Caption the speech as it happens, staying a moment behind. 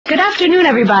Good afternoon,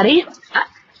 everybody.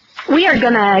 We are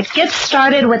going to get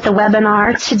started with the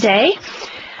webinar today.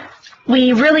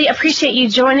 We really appreciate you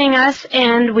joining us,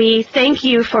 and we thank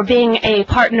you for being a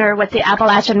partner with the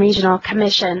Appalachian Regional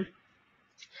Commission.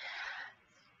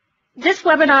 This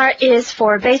webinar is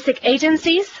for basic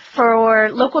agencies, for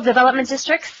local development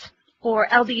districts, or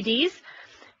LDDs,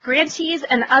 grantees,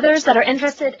 and others that are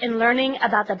interested in learning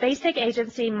about the Basic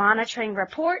Agency Monitoring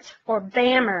Report, or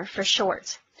BAMR for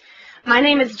short. My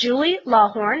name is Julie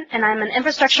Lawhorn, and I'm an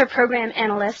Infrastructure Program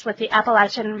Analyst with the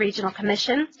Appalachian Regional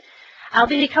Commission. I'll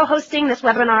be co-hosting this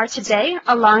webinar today,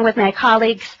 along with my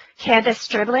colleagues Candace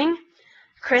Stribling,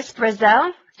 Chris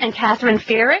Brazel, and Catherine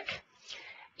Fierick.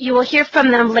 You will hear from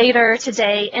them later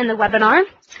today in the webinar.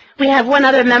 We have one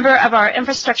other member of our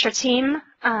infrastructure team,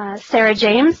 Sarah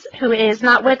James, who is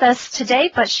not with us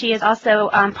today, but she is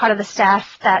also part of the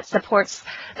staff that supports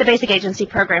the Basic Agency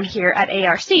program here at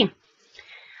ARC.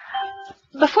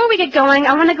 Before we get going,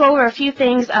 I want to go over a few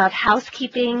things of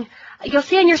housekeeping. You'll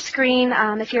see on your screen,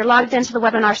 if you're logged into the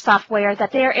webinar software,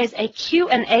 that there is a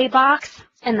Q&A box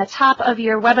in the top of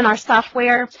your webinar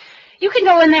software. You can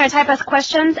go in there and type us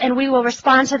questions, and we will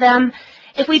respond to them.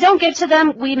 If we don't get to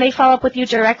them, we may follow up with you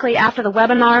directly after the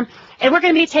webinar, and we're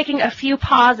going to be taking a few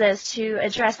pauses to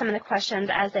address some of the questions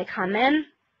as they come in.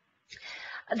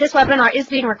 This webinar is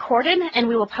being recorded, and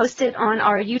we will post it on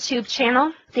our YouTube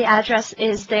channel. The address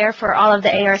is there for all of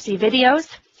the ARC videos.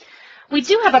 We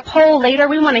do have a poll later.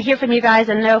 We want to hear from you guys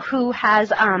and know who has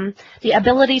the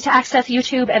ability to access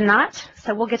YouTube and not,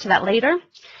 so we'll get to that later.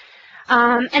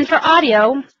 And for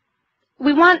audio,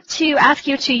 we want to ask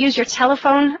you to use your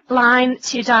telephone line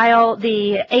to dial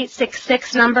the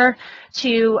 866 number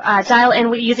to dial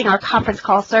in using our conference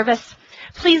call service.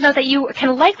 Please note that you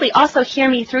can likely also hear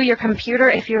me through your computer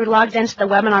if you're logged into the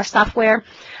webinar software.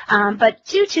 But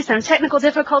due to some technical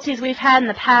difficulties we've had in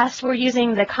the past, we're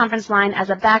using the conference line as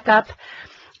a backup.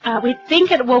 We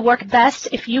think it will work best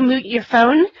if you mute your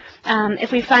phone.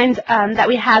 If we find that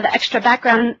we have extra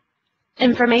background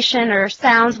information or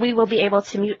sounds, we will be able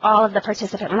to mute all of the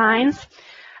participant lines.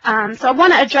 So I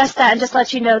want to address that and just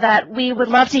let you know that we would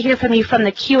love to hear from you from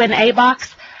the Q&A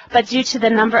box. But due to the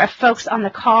number of folks on the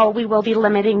call, we will be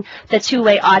limiting the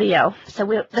two-way audio.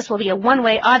 So this will be a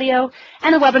one-way audio,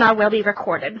 and the webinar will be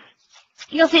recorded.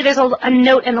 You'll see there's a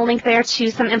note and a link there to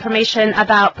some information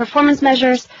about performance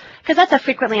measures, because that's a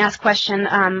frequently asked question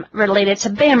related to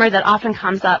BAMR that often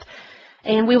comes up.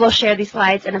 And we will share these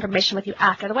slides and information with you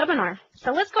after the webinar.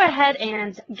 So let's go ahead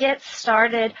and get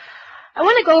started. I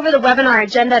want to go over the webinar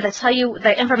agenda to tell you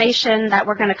the information that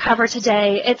we're going to cover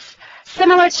today. It's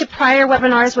similar to prior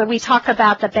webinars where we talk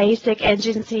about the Basic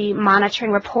Agency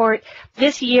Monitoring Report.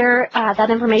 This year, that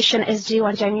information is due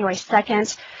on January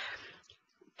 2nd.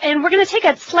 And we're going to take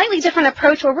a slightly different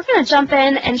approach where we're going to jump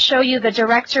in and show you the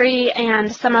directory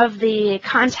and some of the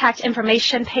contact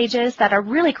information pages that are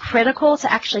really critical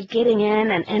to actually getting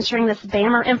in and entering this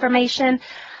BAMR information.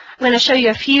 I'm going to show you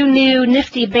a few new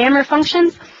nifty BAMR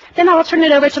functions. Then I'll turn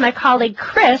it over to my colleague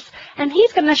Chris, and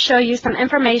he's going to show you some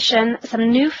information, some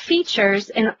new features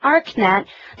in ArcNet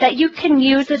that you can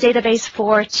use the database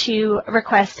for to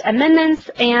request amendments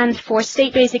and for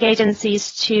state basic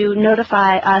agencies to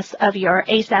notify us of your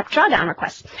ASAP drawdown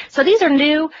requests. So these are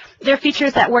new. They're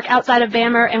features that work outside of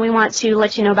BAMR, and we want to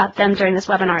let you know about them during this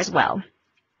webinar as well.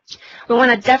 We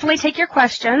want to definitely take your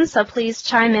questions, so please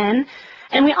chime in.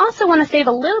 And we also want to save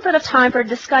a little bit of time for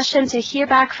discussion to hear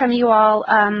back from you all.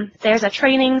 There's a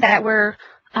training that we're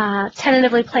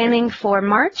tentatively planning for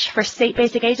March for state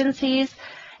basic agencies,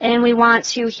 and we want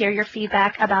to hear your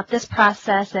feedback about this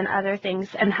process and other things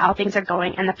and how things are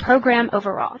going in the program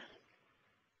overall.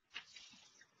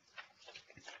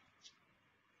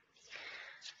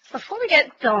 Before we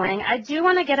get going, I do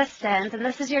want to get a sense, and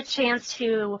this is your chance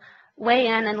to weigh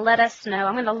in and let us know.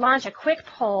 I'm going to launch a quick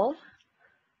poll.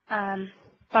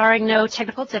 Barring no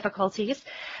technical difficulties.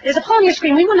 There's a poll on your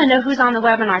screen. We want to know who's on the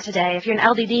webinar today. If you're an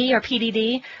LDD or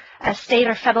PDD, a state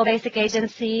or federal basic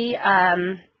agency,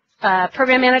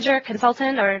 program manager,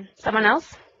 consultant, or someone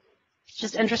else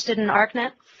just interested in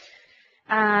ArcNet.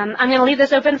 I'm going to leave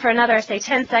this open for another, say,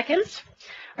 10 seconds.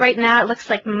 Right now, it looks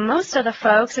like most of the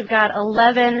folks, we've got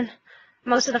 11,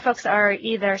 most of the folks are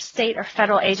either state or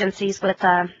federal agencies with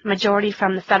a majority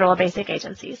from the federal basic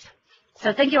agencies.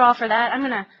 So thank you all for that. I'm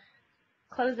going to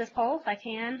close this poll if I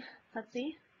can. Let's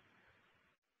see.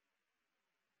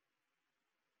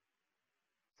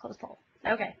 Close poll.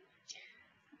 Okay.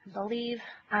 I believe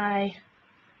I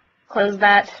closed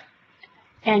that,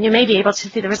 and you may be able to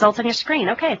see the results on your screen.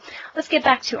 Okay. Let's get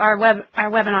back to our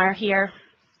webinar here.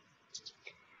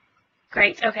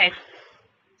 Great. Okay.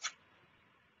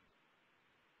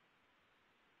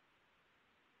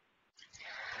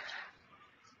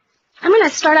 I'm going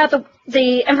to start out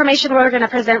the information we're going to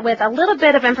present with a little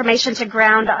bit of information to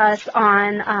ground us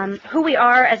on who we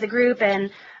are as a group and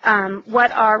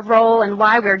what our role and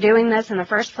why we're doing this in the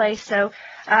first place. So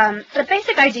the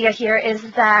basic idea here is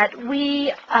that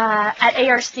we at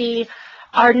ARC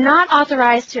are not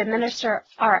authorized to administer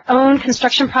our own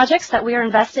construction projects that we are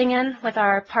investing in with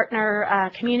our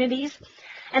partner communities.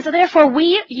 And so therefore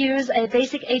we use a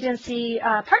basic agency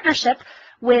partnership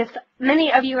with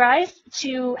many of you guys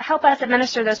to help us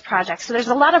administer those projects. So there's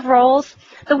a lot of roles.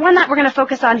 The one that we're going to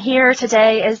focus on here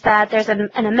today is that there's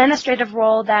an administrative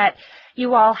role that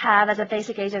you all have as a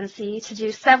basic agency to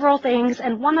do several things,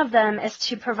 and one of them is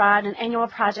to provide an annual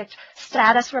project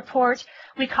status report.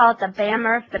 We call it the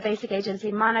BAMR, the Basic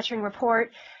Agency Monitoring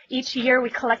Report. Each year we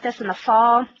collect this in the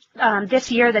fall. This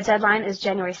year the deadline is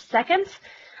January 2nd.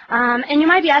 And you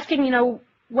might be asking,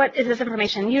 what is this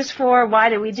information used for? Why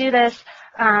do we do this?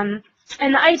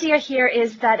 And the idea here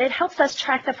is that it helps us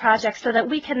track the projects so that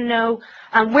we can know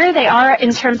where they are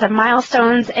in terms of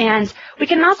milestones, and we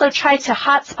can also try to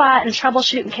hotspot and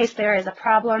troubleshoot in case there is a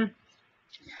problem.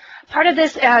 Part of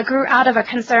this grew out of a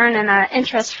concern and an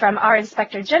interest from our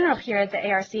Inspector General here at the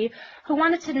ARC, who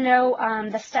wanted to know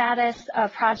the status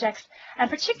of projects, and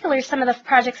particularly some of the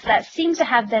projects that seem to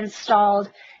have been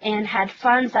stalled and had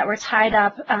funds that were tied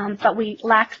up, but we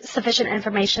lacked sufficient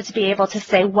information to be able to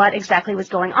say what exactly was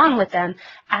going on with them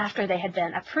after they had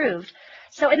been approved.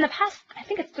 So in the past, I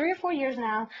think it's 3 or 4 years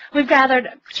now, we've gathered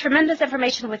tremendous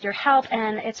information with your help,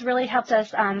 and it's really helped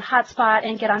us hotspot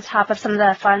and get on top of some of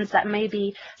the funds that may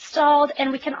be stalled.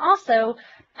 And we can also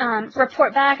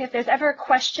report back if there's ever a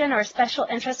question or special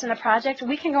interest in a project.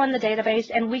 We can go in the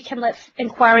database and we can let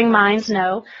inquiring minds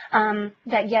know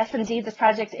that yes, indeed, this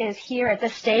project is here at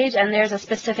this stage and there's a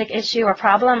specific issue or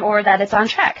problem, or that it's on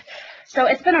track. So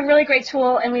it's been a really great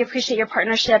tool, and we appreciate your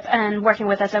partnership and working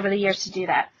with us over the years to do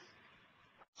that.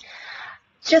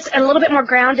 Just a little bit more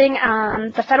grounding,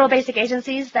 the federal basic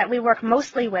agencies that we work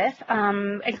mostly with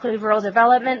include Rural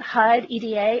Development, HUD,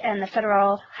 EDA, and the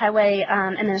Federal Highway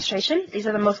Administration. These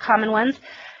are the most common ones.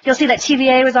 You'll see that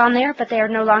TVA was on there, but they are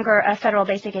no longer a federal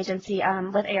basic agency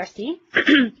with ARC.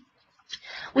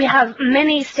 We have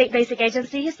many state basic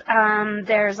agencies.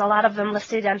 There's a lot of them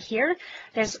listed down here.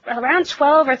 There's around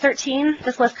 12 or 13.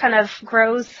 This list kind of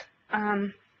grows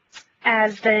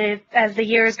as the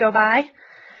years go by.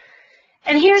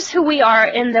 And here's who we are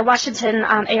in the Washington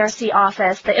ARC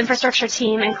office. The infrastructure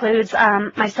team includes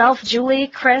myself, Julie,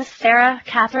 Chris, Sarah,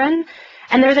 Catherine,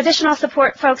 and there's additional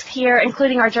support folks here,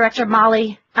 including our director,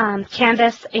 Molly,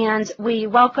 Candace, and we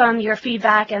welcome your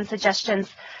feedback and suggestions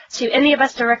to any of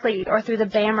us directly or through the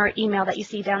BAMR email that you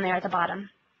see down there at the bottom.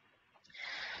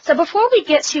 So before we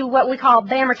get to what we call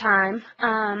BAMR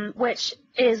time, which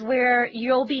is where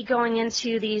you'll be going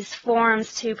into these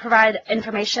forms to provide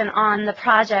information on the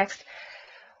projects,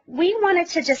 we wanted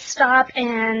to just stop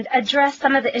and address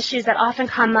some of the issues that often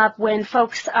come up when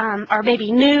folks are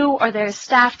maybe new, or there's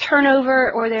staff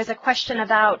turnover, or there's a question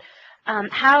about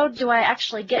how do I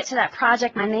actually get to that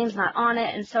project, my name's not on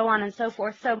it, and so on and so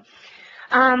forth. So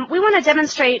we want to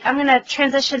demonstrate, I'm going to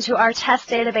transition to our test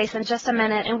database in just a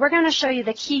minute, and we're going to show you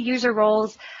the key user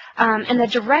roles in the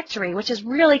directory, which is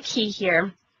really key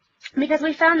here. Because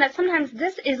we found that sometimes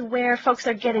this is where folks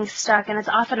are getting stuck, and it's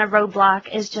often a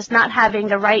roadblock, is just not having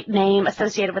the right name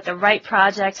associated with the right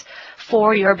project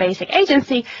for your basic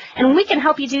agency. And we can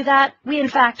help you do that. We, in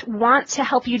fact, want to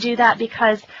help you do that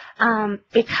because of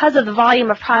the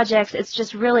volume of projects, it's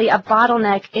just really a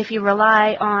bottleneck if you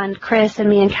rely on Chris and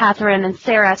me and Catherine and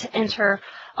Sarah to enter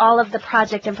all of the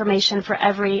project information for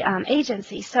every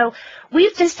agency. So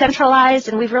we've decentralized,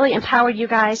 and we've really empowered you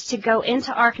guys to go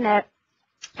into ArcNet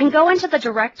and go into the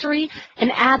directory and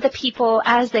add the people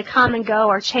as they come and go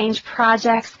or change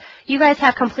projects. You guys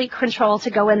have complete control to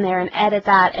go in there and edit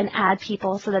that and add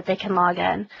people so that they can log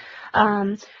in.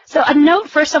 So a note,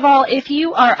 first of all, if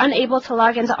you are unable to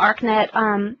log into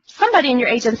ArcNet, somebody in your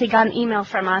agency got an email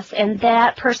from us, and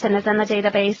that person is in the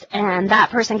database, and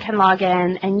that person can log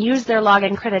in and use their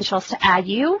login credentials to add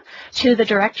you to the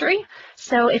directory.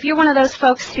 So if you're one of those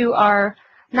folks who are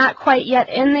not quite yet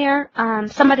in there,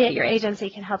 somebody at your agency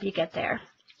can help you get there.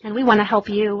 And we want to help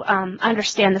you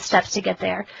understand the steps to get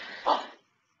there.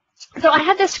 So I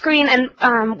have this screen, and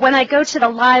when I go to the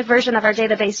live version of our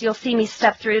database, you'll see me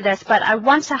step through this, but I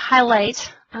want to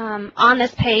highlight on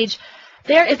this page,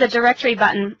 there is a directory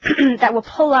button that will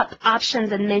pull up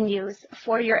options and menus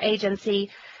for your agency.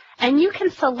 And you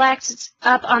can select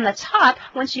up on the top,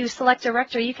 once you select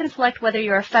directory, you can select whether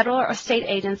you're a federal or state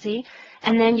agency.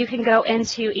 And then you can go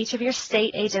into each of your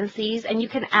state agencies, and you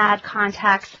can add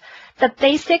contacts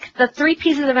The three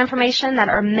pieces of information that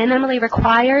are minimally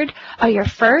required are your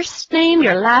first name,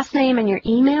 your last name, and your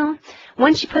email.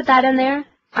 Once you put that in there,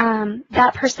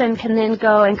 that person can then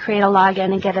go and create a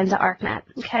login and get into ArcNet.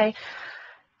 Okay.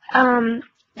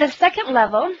 The second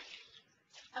level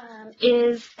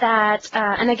is that,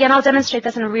 and again, I'll demonstrate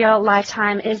this in real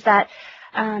lifetime, is that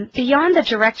beyond the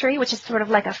directory, which is sort of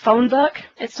like a phone book,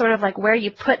 it's sort of like where you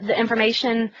put the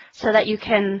information so that you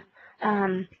can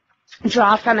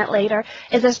draw from it later,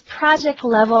 is there's project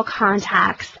level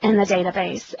contacts in the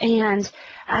database. And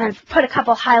I've put a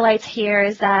couple highlights here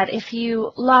is that if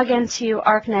you log into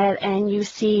ArcNet and you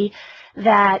see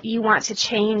that you want to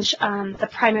change the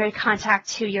primary contact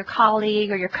to your colleague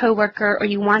or your coworker, or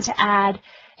you want to add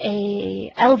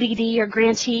a LDD or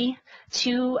grantee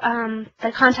to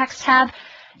the contacts tab,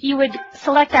 you would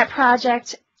select that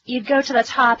project, you'd go to the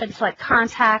top and select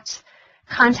contacts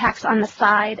on the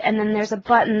side, and then there's a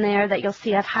button there that you'll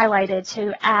see I've highlighted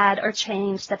to add or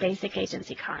change the basic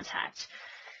agency contact.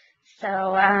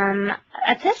 So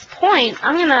at this point,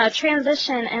 I'm going to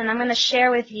transition and I'm going to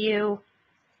share with you,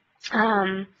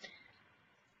 I'm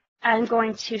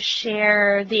going to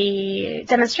share the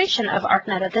demonstration of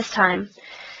ArcNet at this time.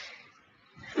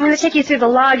 I'm going to take you through the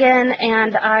login,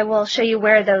 and I will show you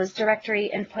where those directory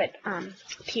input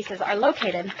pieces are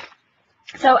located.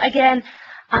 So again,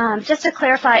 just to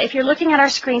clarify, if you're looking at our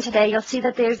screen today, you'll see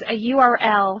that there's a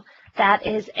URL that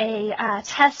is a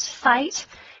test site.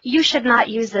 You should not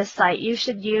use this site. You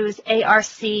should use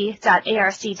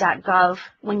arc.arc.gov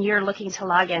when you're looking to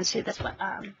log into this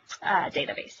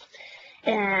database.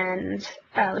 And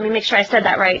let me make sure I said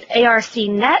that right.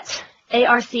 arcnet,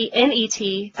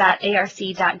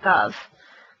 arcnet.arc.gov.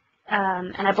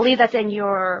 And I believe that's in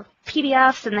your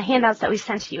PDFs and the handouts that we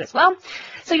sent to you as well.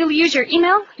 So you'll use your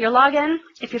email, your login.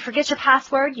 If you forget your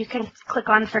password, you can click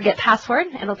on Forget Password.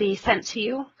 It'll be sent to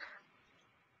you.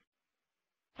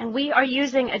 And we are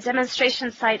using a demonstration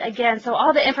site again, so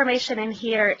all the information in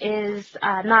here is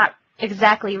not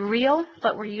exactly real,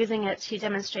 but we're using it to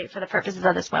demonstrate for the purposes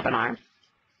of this webinar.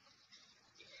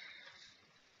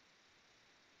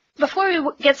 Before we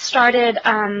get started,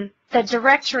 the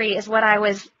directory is what I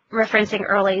was referencing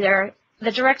earlier.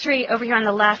 The directory over here on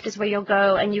the left is where you'll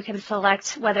go and you can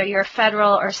select whether you're a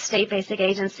federal or state basic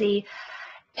agency.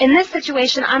 In this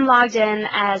situation, I'm logged in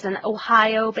as an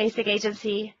Ohio basic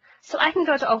agency. So I can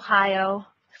go to Ohio,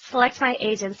 select my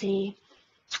agency,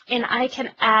 and I can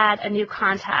add a new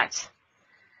contact.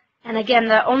 And again,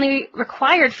 the only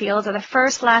required fields are the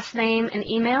first, last name, and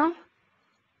email.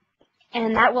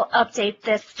 And that will update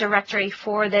this directory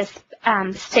for this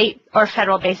state or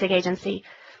federal basic agency.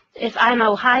 If I'm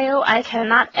Ohio, I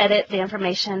cannot edit the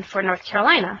information for North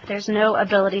Carolina. There's no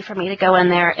ability for me to go in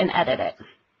there and edit it.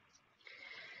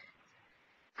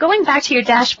 Going back to your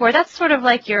dashboard, that's sort of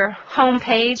like your home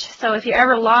page. So if you're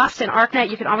ever lost in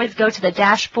ArcNet, you can always go to the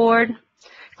dashboard,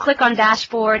 click on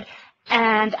dashboard,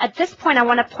 and at this point I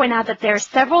want to point out that there are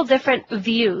several different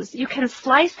views. You can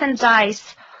slice and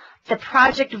dice the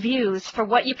project views for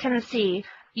what you can see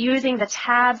using the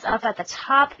tabs up at the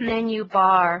top menu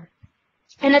bar.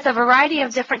 And it's a variety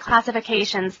of different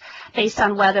classifications based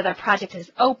on whether the project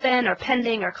is open or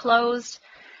pending or closed.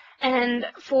 And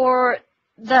for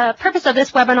the purpose of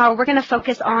this webinar, we're going to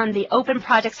focus on the open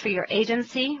projects for your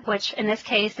agency, which in this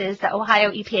case is the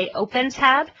Ohio EPA Open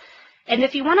tab. And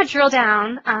if you want to drill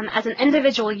down as an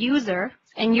individual user,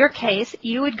 in your case,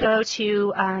 you would go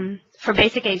to, for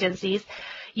basic agencies,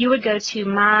 you would go to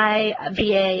My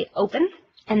BA Open,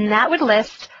 and that would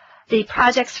list the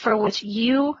projects for which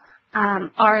you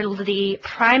are the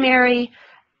primary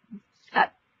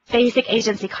basic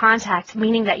agency contact,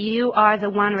 meaning that you are the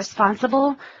one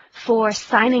responsible for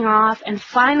signing off and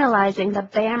finalizing the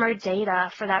BAMR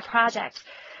data for that project.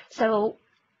 So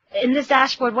in this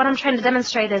dashboard, what I'm trying to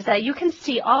demonstrate is that you can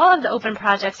see all of the open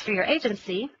projects for your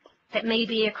agency that may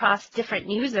be across different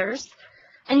users,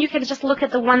 and you can just look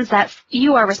at the ones that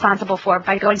you are responsible for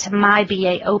by going to My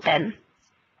BA Open.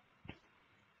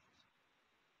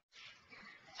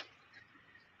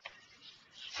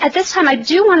 At this time, I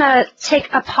do want to take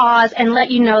a pause and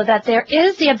let you know that there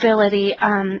is the ability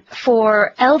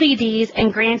for LDDs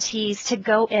and grantees to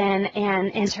go in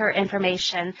and enter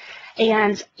information.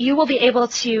 And you will be able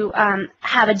to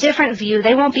have a different view.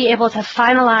 They won't be able to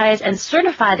finalize and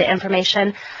certify the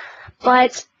information,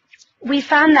 but we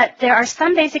found that there are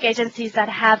some basic agencies that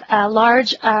have a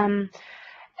large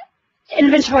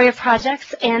inventory of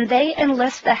projects, and they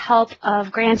enlist the help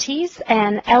of grantees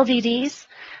and LDDs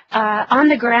on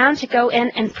the ground to go in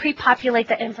and pre-populate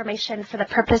the information for the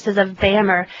purposes of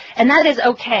BAMR, and that is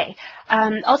okay.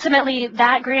 Ultimately,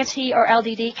 that grantee or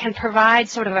LDD can provide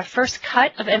sort of a first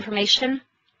cut of information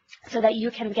so that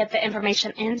you can get the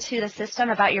information into the system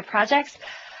about your projects.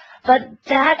 But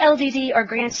that LDD or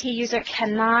grantee user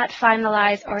cannot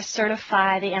finalize or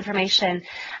certify the information.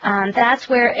 That's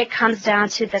where it comes down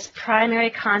to this primary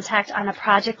contact on a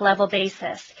project level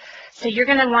basis. So you're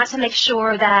going to want to make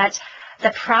sure that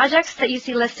the projects that you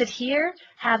see listed here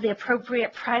have the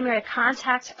appropriate primary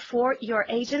contact for your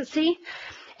agency.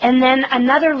 And then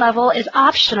another level is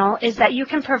optional, is that you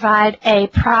can provide a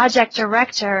project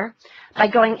director by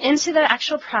going into the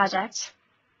actual project.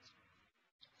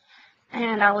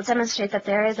 And I will demonstrate that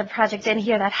there is a project in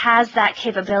here that has that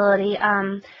capability.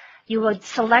 You would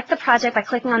select the project by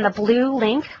clicking on the blue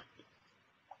link,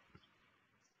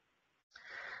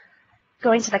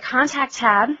 going to the Contact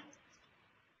tab,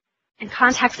 and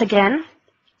Contacts again.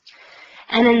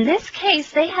 And in this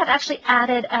case, they have actually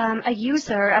added a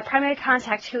user, a primary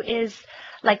contact, who is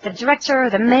like the director or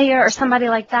the mayor or somebody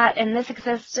like that. In this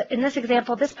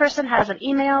example, this person has an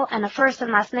email and a first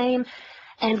and last name,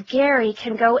 and Gary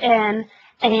can go in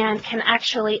and can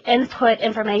actually input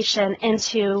information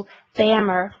into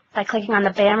BAMR by clicking on the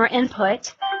BAMR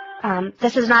input.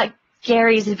 This is not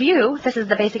Gary's view, this is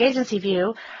the basic agency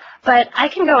view, but I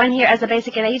can go in here as a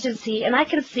basic agency and I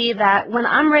can see that when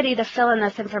I'm ready to fill in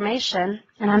this information,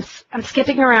 and I'm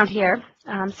skipping around here,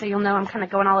 so you'll know I'm kind of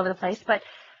going all over the place, but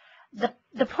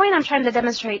the point I'm trying to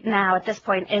demonstrate now at this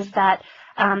point is that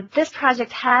this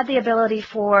project had the ability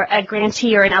for a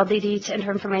grantee or an LDD to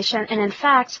enter information, and in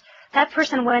fact, that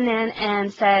person went in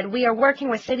and said, we are working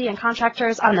with city and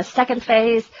contractors on the second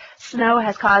phase. Snow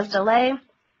has caused delay.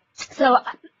 So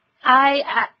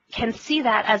I can see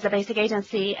that as a basic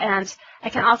agency, and I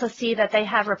can also see that they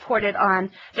have reported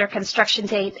on their construction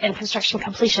date and construction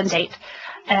completion date.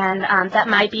 And that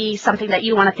might be something that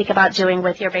you want to think about doing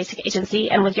with your basic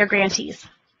agency and with your grantees.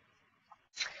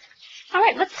 All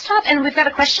right, let's stop, and we've got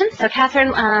a question. So,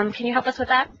 Catherine, can you help us with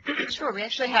that? Sure. We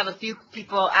actually have a few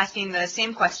people asking the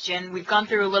same question. We've gone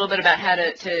through a little bit about how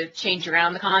to change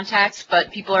around the contacts, but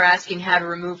people are asking how to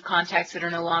remove contacts that are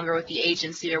no longer with the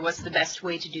agency, or what's the best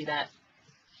way to do that?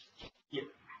 Yeah,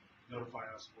 notify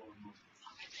us. We'll remove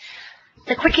them.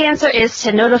 The quick answer is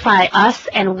to notify us,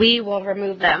 and we will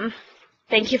remove them.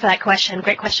 Thank you for that question.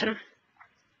 Great question.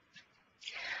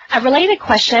 A related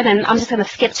question, and I'm just going to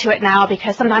skip to it now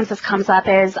because sometimes this comes up,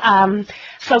 is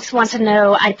folks want to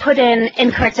know, I put in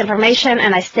incorrect information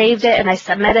and I saved it and I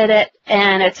submitted it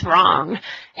and it's wrong.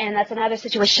 And that's another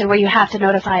situation where you have to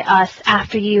notify us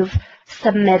after you've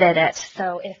submitted it.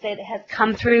 So if it has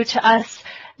come through to us,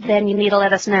 then you need to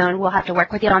let us know and we'll have to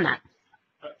work with you on that.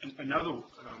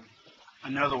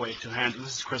 Another way to handle,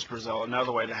 this is Chris Brazell,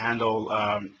 another way to handle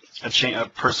a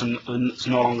person who's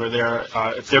no longer there,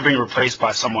 if they're being replaced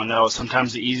by someone else,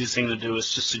 sometimes the easiest thing to do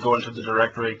is just to go into the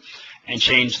directory and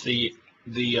change the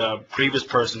previous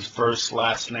person's first,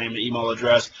 last name, email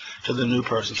address to the new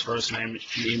person's first name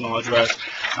and email address,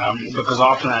 because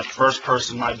often that first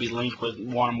person might be linked with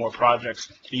one or more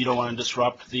projects. You don't want to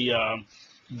disrupt the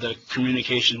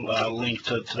communication link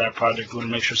to that project. You want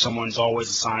to make sure someone's always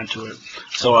assigned to it.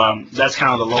 So that's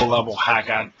kind of the low-level hack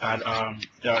I'd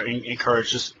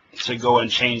encourage, just to go and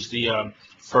change the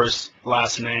first,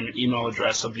 last name, and email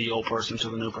address of the old person to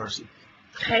the new person.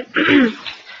 Okay.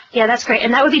 Yeah, that's great.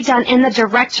 And that would be done in the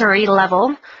directory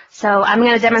level. So I'm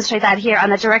going to demonstrate that here. On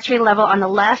the directory level on the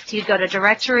left, you'd go to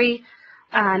directory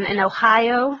in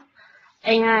Ohio.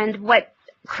 And what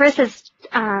Chris is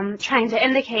trying to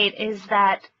indicate is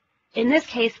that in this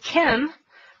case, Kim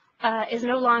is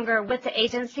no longer with the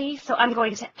agency. So I'm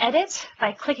going to edit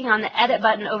by clicking on the edit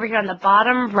button over here on the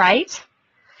bottom right.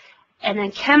 And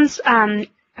then Kim's,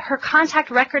 her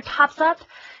contact record pops up.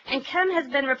 And Kim has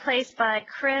been replaced by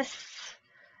Chris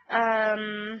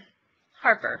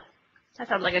Harper. That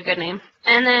sounds like a good name.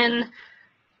 And then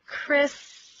Chris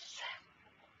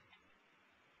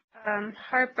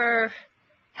Harper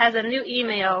has a new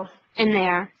email in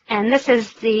there, and this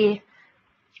is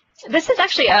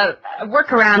actually a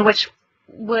workaround which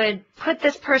would put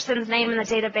this person's name in the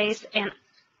database, and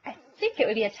I think it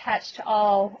would be attached to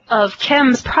all of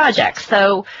Kim's projects.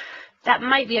 So that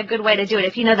might be a good way to do it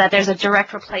if you know that there's a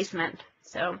direct replacement.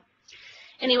 So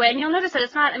anyway, and you'll notice that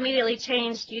it's not immediately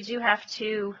changed. You do have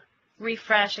to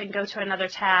refresh and go to another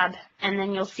tab, and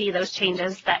then you'll see those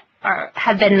changes that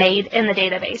have been made in the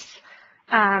database.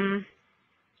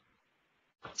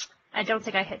 I don't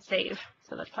think I hit save,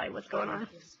 so that's probably what's going on.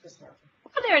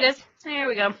 Oh, there it is. There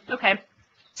we go. Okay.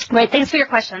 Right, thanks for your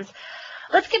questions.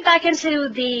 Let's get back into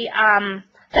the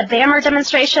the BAMR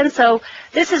demonstration. So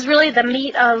this is really the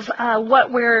meat of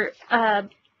what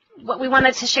we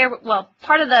wanted to share. Well,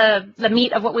 part of the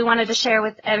meat of what we wanted to share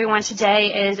with everyone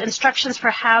today is instructions for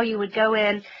how you would go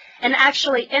in and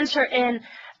actually enter in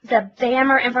the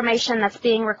BAMR information that's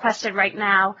being requested right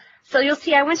now. So you'll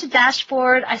see I went to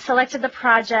dashboard, I selected the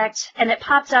project, and it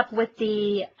popped up with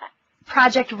the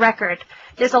project record.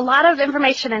 There's a lot of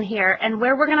information in here, and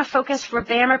where we're going to focus for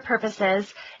BAMR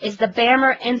purposes is the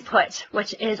BAMR input,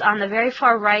 which is on the very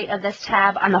far right of this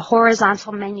tab on the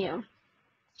horizontal menu.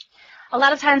 A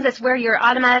lot of times it's where you're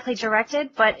automatically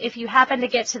directed, but if you happen to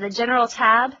get to the general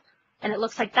tab and it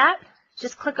looks like that,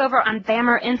 just click over on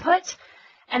BAMR input,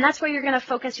 and that's where you're going to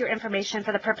focus your information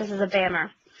for the purposes of BAMR.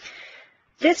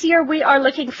 This year we are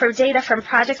looking for data from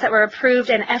projects that were approved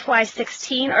in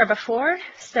FY16 or before.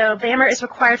 So BAMR is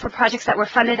required for projects that were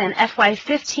funded in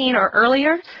FY15 or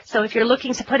earlier. So if you're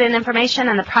looking to put in information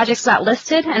and the project's not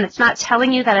listed and it's not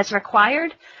telling you that it's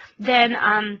required, then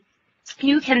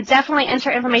you can definitely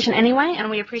enter information anyway, and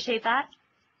we appreciate that.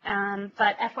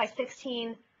 But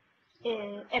FY16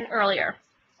 and earlier.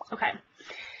 Okay.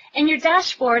 In your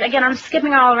dashboard, again, I'm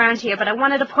skipping all around here, but I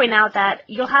wanted to point out that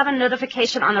you'll have a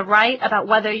notification on the right about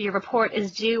whether your report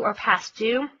is due or past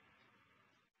due.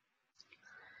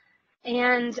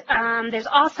 And there's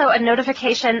also a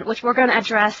notification, which we're going to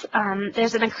address.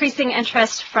 There's an increasing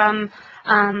interest from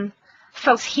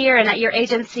folks here and at your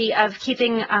agency of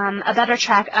keeping a better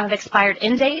track of expired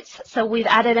end dates. So we've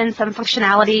added in some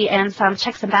functionality and some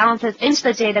checks and balances into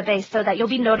the database so that you'll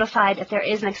be notified if there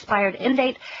is an expired end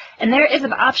date. And there is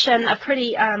an option,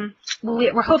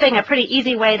 we're hoping a pretty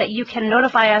easy way that you can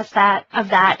notify us of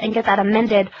that and get that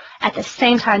amended at the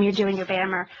same time you're doing your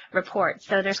BAMR report.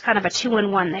 So there's kind of a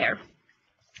 2-in-1 there.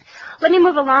 Let me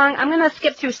move along. I'm going to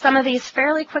skip through some of these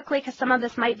fairly quickly because some of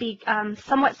this might be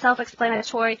somewhat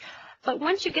self-explanatory. But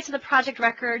once you get to the project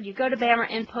record, you go to BAMR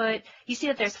input, you see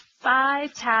that there's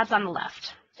 5 tabs on the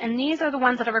left. And these are the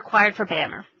ones that are required for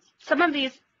BAMR. Some of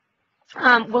these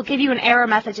will give you an error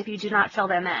message if you do not fill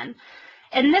them in.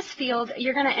 In this field,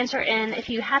 you're going to enter in, if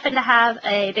you happen to have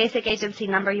a basic agency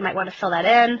number, you might want to fill that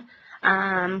in,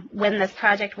 when this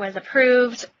project was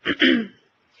approved.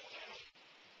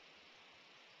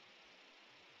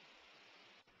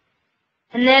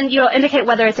 And then you'll indicate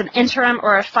whether it's an interim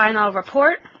or a final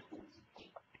report.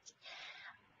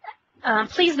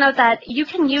 Please note that you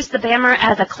can use the BAMR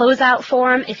as a closeout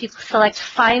form if you select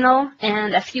final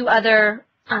and a few other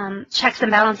checks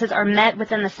and balances are met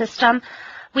within the system.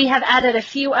 We have added a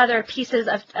few other pieces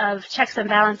of checks and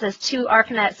balances to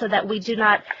ArcNet so that we do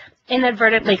not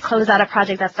inadvertently close out a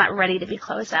project that's not ready to be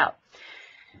closed out.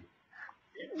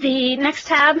 The next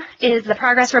tab is the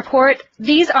progress report.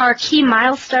 These are key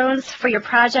milestones for your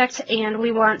project, and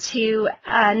we want to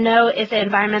know if the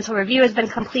environmental review has been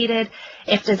completed,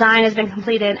 if design has been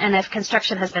completed, and if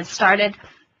construction has been started.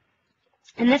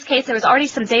 In this case, there was already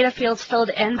some data fields filled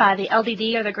in by the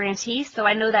LDD or the grantee, so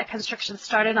I know that construction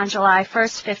started on July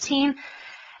 1st, 15.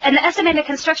 And the estimated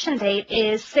construction date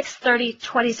is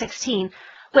 6/30/2016,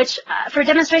 which for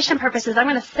demonstration purposes, I'm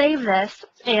going to save this,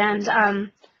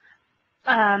 and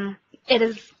it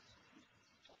is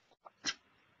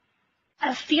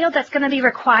a field that's going to be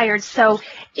required. So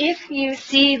if you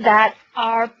see that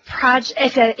our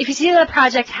project, if you see that a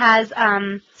project has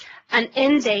an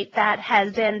end date that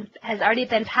has already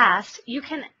been passed, you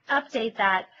can update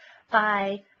that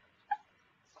by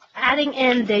adding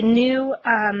in the new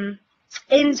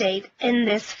end date in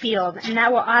this field, and that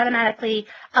will automatically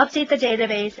update the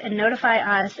database and notify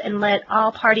us and let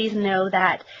all parties know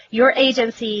that your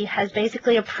agency has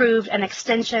basically approved an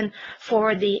extension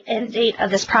for the end date of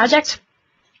this project.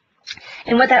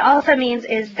 And what that also means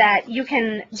is that you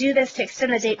can do this to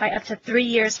extend the date by up to 3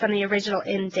 years from the original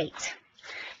end date.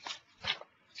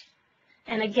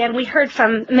 And again, we heard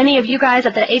from many of you guys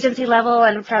at the agency level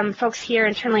and from folks here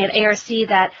internally at ARC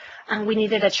that we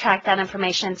needed to track that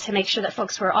information to make sure that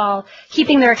folks were all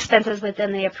keeping their expenses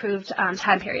within the approved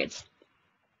time periods.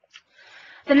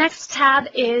 The next tab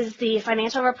is the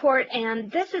financial report,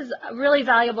 and this is really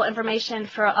valuable information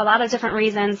for a lot of different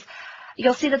reasons.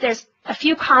 You'll see that there's a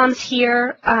few columns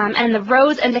here, and the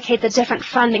rows indicate the different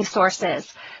funding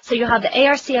sources. So you'll have the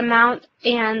ARC amount,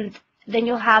 and then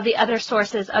you'll have the other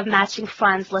sources of matching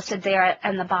funds listed there at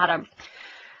the bottom.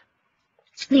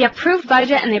 The approved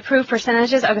budget and the approved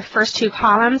percentages are the first 2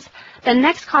 columns. The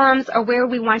next columns are where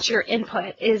we want your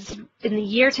input, is in the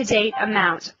year-to-date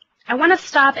amount. I want to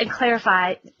stop and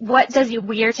clarify, what does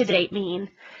your year-to-date mean?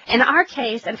 In our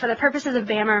case, and for the purposes of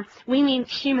BAMR, we mean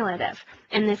cumulative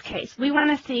in this case. We want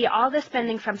to see all the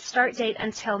spending from start date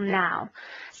until now.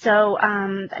 So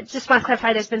I just want to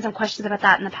clarify, there's been some questions about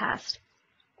that in the past.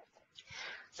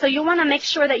 So you'll want to make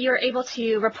sure that you're able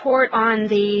to report on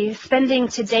the spending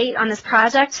to date on this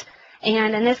project.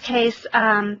 And in this case,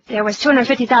 there was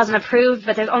 $250,000 approved,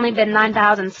 but there's only been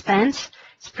 $9,000 spent.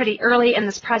 It's pretty early in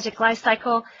this project life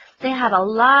cycle. They have a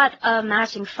lot of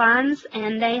matching funds,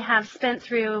 and they have spent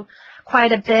through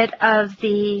quite a bit of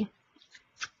the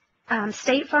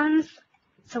state funds.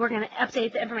 So we're going to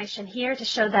update the information here to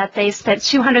show that they've spent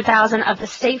 $200,000 of the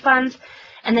state funds,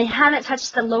 and they haven't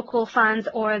touched the local funds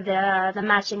or the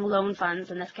matching loan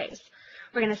funds in this case.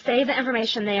 We're going to save the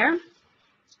information there.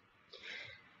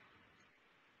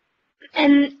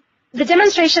 And the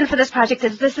demonstration for this project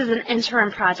is this is an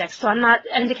interim project, so I'm not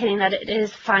indicating that it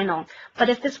is final. But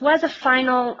if this was a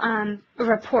final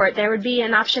report, there would be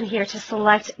an option here to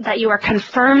select that you are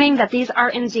confirming that these are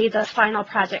indeed the final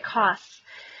project costs.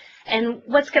 And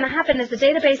what's going to happen is the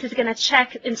database is going to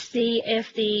check and see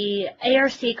if the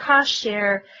ARC cost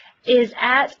share is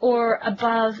at or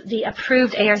above the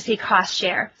approved ARC cost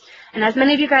share. And as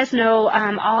many of you guys know,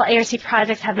 all ARC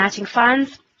projects have matching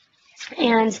funds.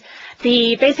 And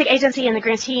the basic agency and the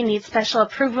grantee need special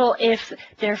approval if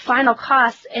their final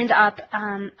costs end up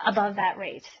above that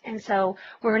rate. And so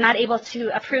we're not able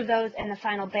to approve those in the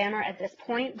final BAMR at this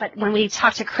point, but when we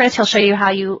talk to Chris, he'll show you how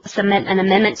you submit an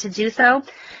amendment to do so.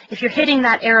 If you're hitting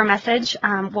that error message,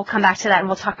 we'll come back to that and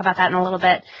we'll talk about that in a little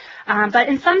bit. But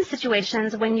in some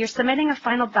situations, when you're submitting a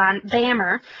final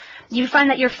BAMR, you find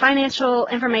that your financial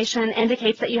information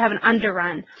indicates that you have an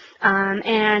underrun.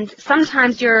 And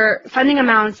sometimes your funding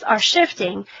amounts are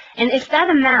shifting. And if that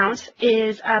amount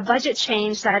is a budget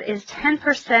change that is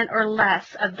 10% or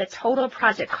less of the total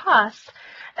project cost,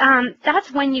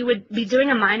 that's when you would be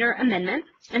doing a minor amendment.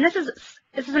 And this is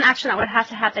an action that would have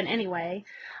to happen anyway.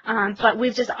 But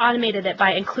we've just automated it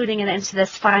by including it into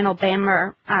this final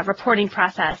BAMR reporting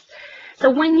process. So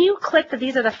when you click that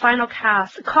these are the final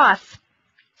costs,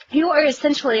 you are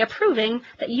essentially approving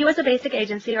that you as a basic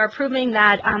agency are approving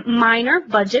that minor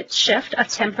budget shift of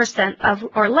 10%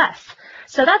 or less.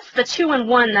 So that's the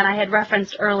 2-in-1 that I had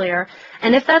referenced earlier.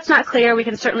 And if that's not clear, we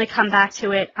can certainly come back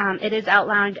to it. It is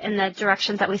outlined in the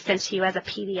directions that we sent to you as a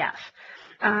PDF.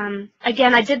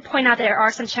 Again, I did point out there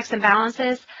are some checks and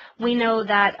balances. We know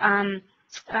that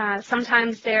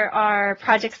sometimes there are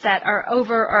projects that are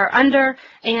over or under,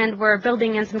 and we're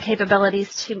building in some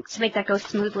capabilities to make that go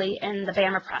smoothly in the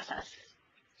BAMR process.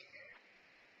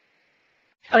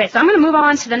 Okay, so I'm going to move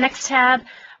on to the next tab,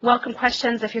 welcome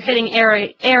questions. If you're hitting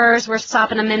errors, we're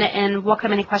stopping a minute and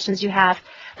welcome any questions you have.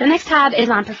 The next tab is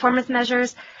on performance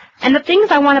measures, and the things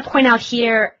I want to point out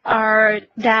here are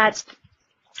that,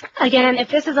 again, if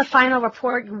this is a final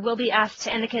report, you will be asked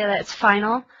to indicate that it's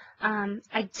final.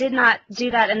 I did not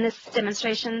do that in this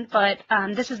demonstration, but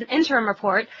this is an interim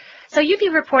report. So you'd be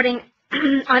reporting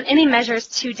on any measures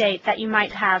to date that you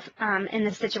might have in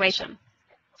this situation.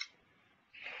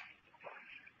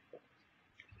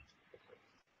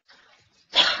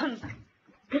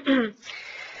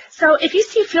 So if you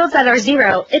see fields that are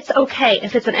 0, it's okay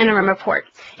if it's an interim report.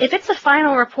 If it's a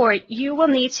final report, you will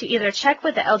need to either check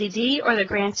with the LDD or the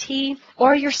grantee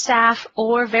or your staff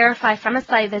or verify from a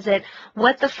site visit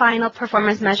what the final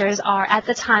performance measures are at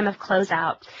the time of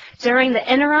closeout. During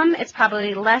the interim, it's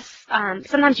probably less,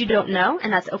 sometimes you don't know,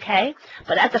 and that's okay.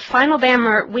 But at the final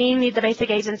BAMR, we need the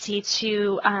basic agency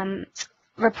to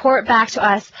report back to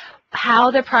us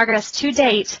how their progress to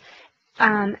date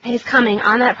is coming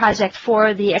on that project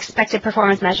for the expected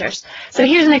performance measures. So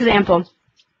here's an example.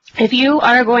 If you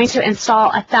are going to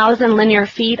install 1,000 linear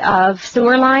feet of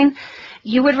sewer line,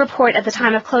 you would report at the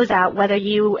time of closeout whether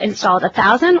you installed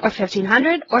 1,000 or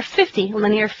 1,500 or 50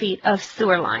 linear feet of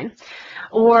sewer line,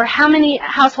 or how many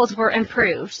households were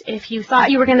improved. If you thought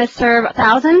you were going to serve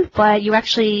 1,000, but you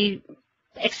actually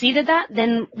exceeded that,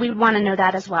 then we would want to know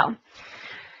that as well.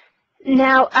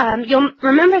 Now, you'll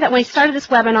remember that when we started this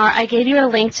webinar, I gave you a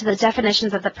link to the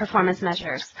definitions of the performance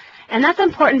measures. And that's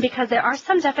important because there are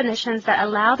some definitions that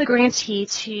allow the grantee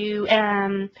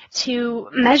to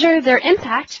measure their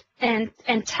impact and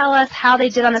tell us how they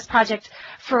did on this project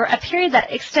for a period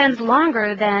that extends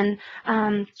longer than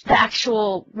the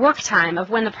actual work time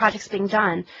of when the project's being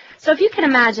done. So if you can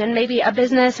imagine, maybe a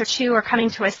business or two are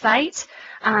coming to a site,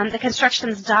 the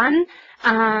construction's done,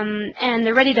 and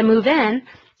they're ready to move in.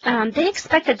 They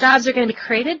expect that jobs are going to be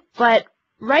created, but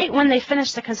right when they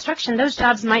finish the construction, those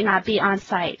jobs might not be on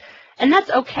site. And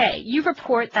that's okay. You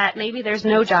report that maybe there's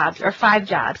no jobs or 5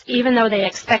 jobs, even though they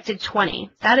expected 20.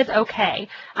 That is okay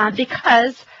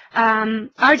because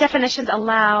our definitions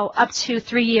allow up to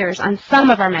 3 years on some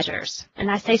of our measures.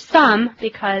 And I say some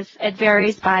because it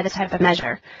varies by the type of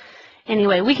measure.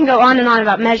 Anyway, we can go on and on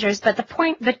about measures, but the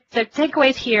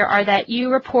takeaways here are that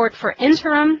you report for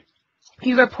interim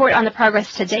you report on the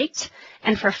progress to date,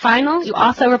 and for final, you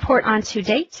also report on to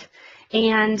date,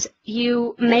 and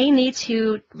you may need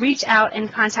to reach out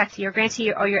and contact your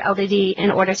grantee or your LDD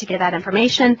in order to get that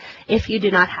information if you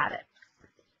do not have it.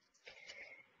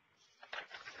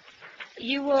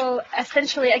 You will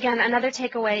essentially, again, another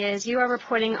takeaway is you are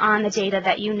reporting on the data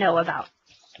that you know about.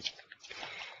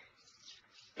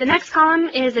 The next column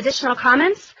is additional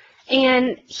comments.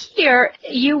 And here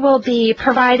you will be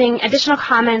providing additional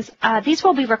comments. These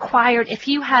will be required if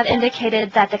you have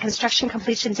indicated that the construction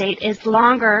completion date is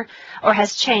longer or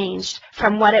has changed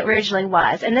from what it originally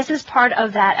was. And this is part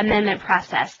of that amendment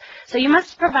process. So you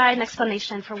must provide an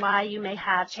explanation for why you may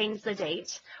have changed the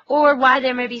date or why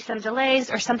there may be some delays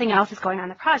or something else is going on in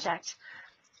the project.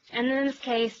 And in this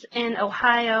case, in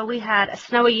Ohio, we had a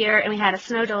snowy year and we had a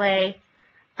snow delay.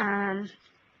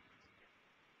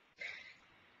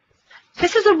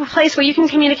 This is a place where you can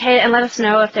communicate and let us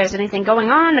know if there's anything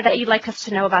going on or that you'd like us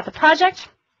to know about the project.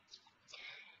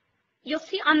 You'll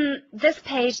see on this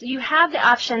page you have the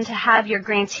option to have your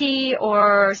grantee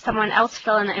or someone else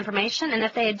fill in the information, and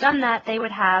if they had done that, they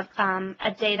would have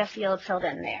a data field filled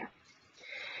in there.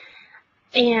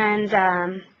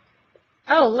 And,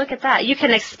 oh, look at that. You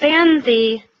can expand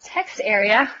the text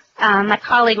area. My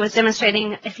colleague was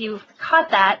demonstrating, if you caught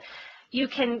that, you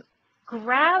can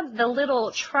grab the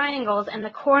little triangles in the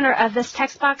corner of this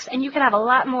text box, and you can have a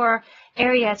lot more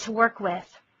area to work with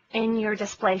in your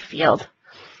display field.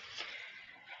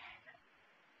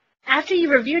 After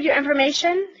you reviewed your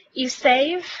information, you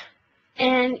save,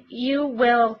 and you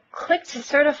will click to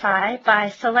certify by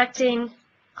selecting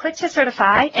click to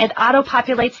certify. It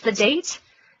auto-populates the date.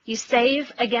 You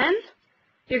save again.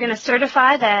 You're going to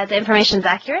certify that the information is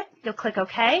accurate. You'll click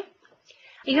OK.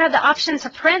 You have the option to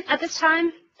print at this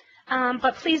time.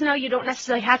 But please know you don't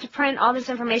necessarily have to print. All this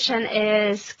information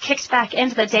is kicked back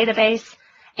into the database,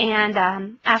 and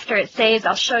after it saves,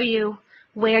 I'll show you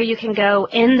where you can go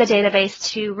in the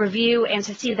database to review and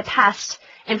to see the past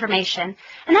information.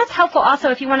 And that's helpful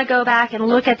also if you want to go back and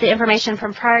look at the information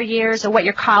from prior years or what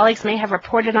your colleagues may have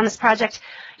reported on this project.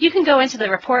 You can go into the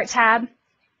Report tab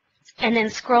and then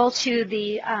scroll to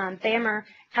the BAMR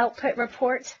Output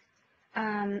Report.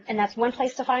 And that's one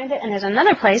place to find it. And there's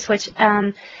another place, which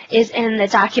is in the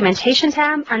Documentation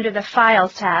tab under the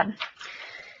Files tab.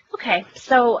 Okay,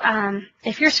 so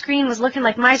if your screen was looking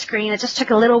like my screen, it just took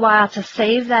a little while to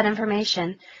save that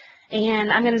information.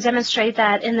 And I'm going to demonstrate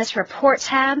that in this Report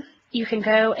tab. You can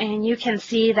go and you can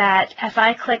see that if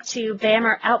I click to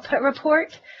BAMR Output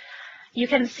Report, you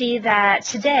can see that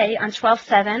today on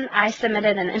 12/7, I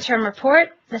submitted an interim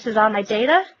report. This is all my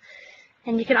data.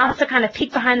 And you can also kind of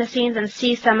peek behind the scenes and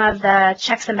see some of the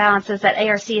checks and balances that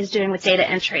ARC is doing with data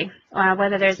entry,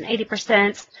 whether there's an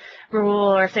 80%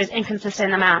 rule or if there's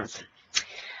inconsistent amounts.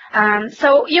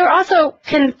 So you also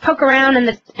can poke around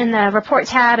in the Report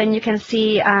tab, and you can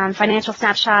see financial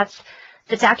snapshots.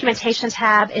 The Documentation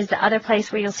tab is the other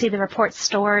place where you'll see the reports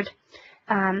stored.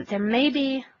 There may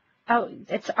be, oh,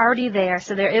 it's already there,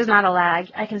 so there is not a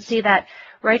lag. I can see that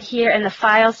right here in the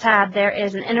Files tab, there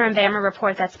is an interim BAMR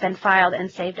report that's been filed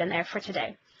and saved in there for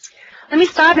today. Let me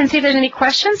stop and see if there's any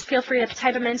questions. Feel free to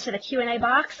type them into the Q&A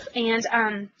box.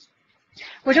 And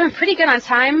we're doing pretty good on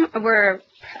time. We're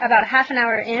about half an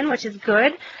hour in, which is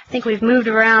good. I think we've moved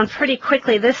around pretty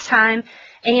quickly this time.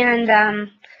 And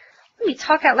let me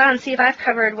talk out loud and see if I've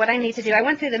covered what I need to do. I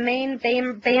went through the main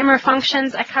BAMR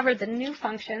functions. I covered the new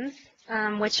functions,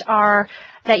 which are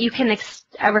that you can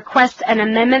request an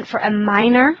amendment for a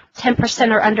minor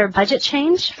 10% or under budget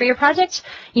change for your project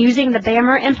using the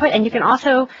BAMR input. And you can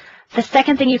also, the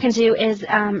second thing you can do is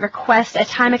request a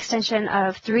time extension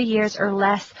of 3 years or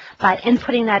less by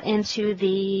inputting that into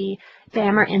the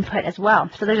BAMR input as well.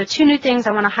 So those are two new things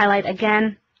I want to highlight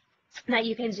again that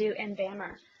you can do in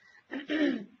BAMR.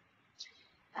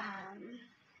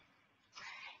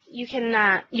 You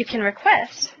can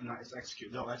request. No, it's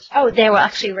execute. No, execute. Oh, they will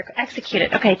actually execute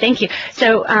it. Okay, thank you.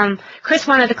 So Chris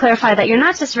wanted to clarify that you're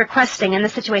not just requesting in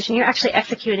this situation, you're actually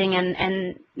executing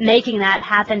and making that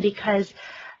happen because,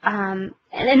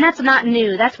 and that's not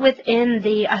new. That's within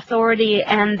the authority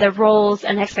and the roles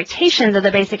and expectations of the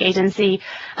basic agency,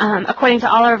 according to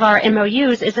all of our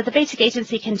MOUs, is that the basic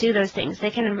agency can do those things.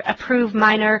 They can approve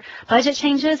minor budget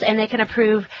changes, and they can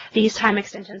approve these time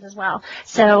extensions as well.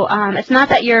 So it's not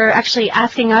that you're actually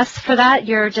asking us for that.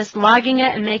 You're just logging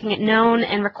it and making it known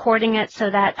and recording it so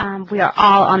that we are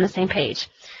all on the same page.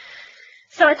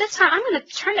 So at this time, I'm going to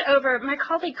turn it over. My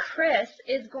colleague Chris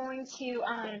is going to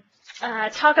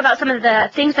talk about some of the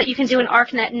things that you can do in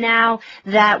ArcNet now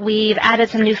that we've added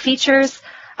some new features.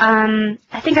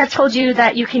 I think I've told you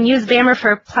that you can use BAMR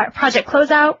for project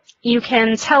closeout. You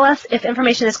can tell us if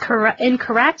information is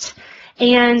incorrect,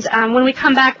 and when we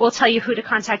come back, we'll tell you who to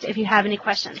contact if you have any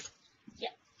questions. Yeah.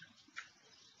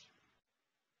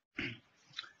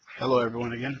 Hello,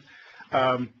 everyone, again.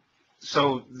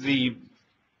 So the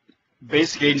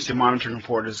basic agency monitoring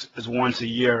report is once a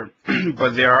year,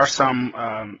 but there are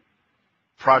some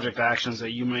project actions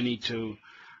that you may need to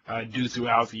do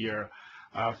throughout the year.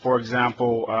 For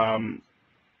example,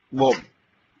 well,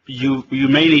 you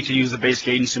may need to use the basic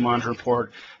agency monitoring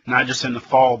report not just in the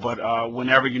fall, but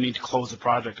whenever you need to close the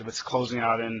project. If it's closing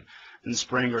out in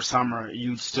spring or summer,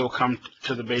 you'd still come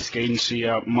to the basic agency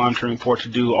monitoring report to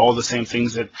do all the same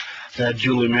things that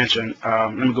Julie mentioned.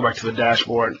 Let me go back to the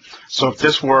dashboard. So if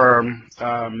this were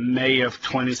May of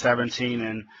 2017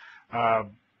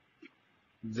 and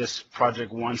this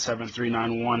project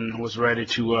 17391 was ready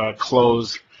to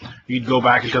close, you'd go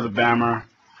back into the BAMR,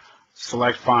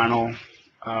 select final,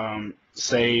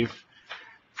 save,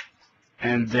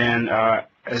 and then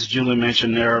as Julie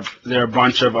mentioned, there are a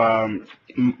bunch of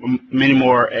many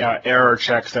more error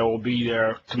checks that will be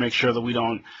there to make sure that we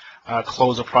don't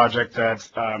close a project that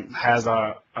has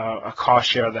a cost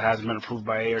share that hasn't been approved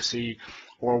by ARC,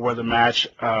 or where the match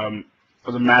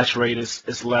rate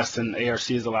is less than ARC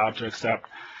is allowed to accept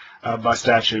by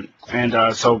statute.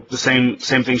 And so the same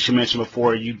thing she mentioned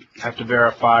before, you have to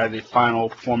verify the final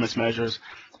performance measures,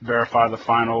 verify the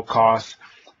final cost,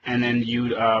 and then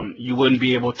you wouldn't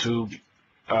be able to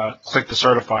click the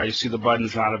certify. You see the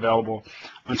button's not available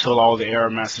until all the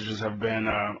error messages have been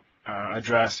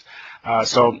addressed.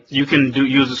 So you can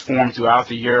use this form throughout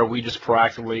the year. We just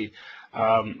proactively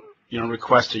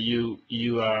request that you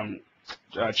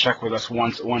check with us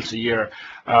once a year.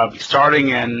 Starting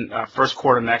in first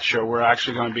quarter next year, we're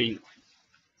actually going to be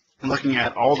looking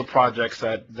at all the projects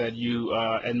that you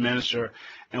administer,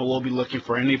 and we'll be looking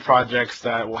for any projects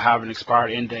that will have an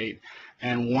expired end date.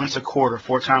 And once a quarter,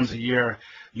 4 times a year,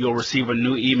 you'll receive a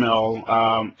new email.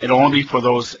 It'll only be for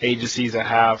those agencies that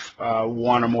have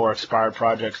 1 or more expired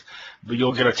projects, but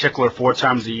you'll get a tickler 4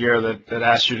 times a year that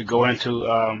asks you to go into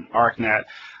ArcNet,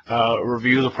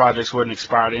 review the projects with an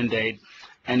expired end date,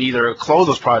 and either close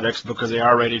those projects because they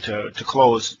are ready to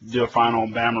close, do a final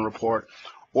BAMR report,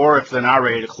 or if they're not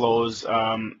ready to close,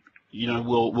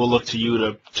 we'll look to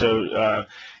you to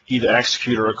either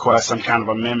execute or request some kind of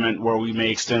amendment where we may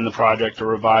extend the project or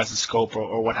revise the scope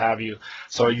or what have you.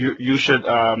 So you should,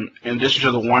 in addition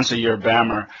to the once a year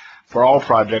BAMR, for all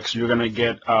projects, you're going to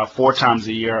get 4 times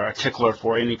a year a tickler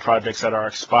for any projects that are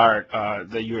expired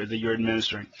that you're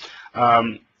administering.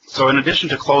 So in addition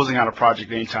to closing out a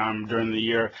project anytime during the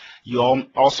year, you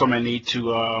also may need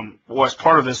to, well, as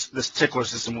part of this tickler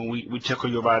system, when we tickle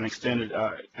you about an extended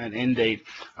an end date,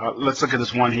 let's look at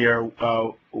this one here,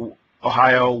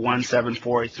 Ohio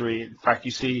 17483. In fact,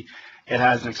 you see it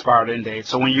has an expired end date.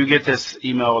 So when you get this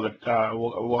email that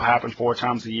will happen 4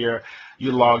 times a year,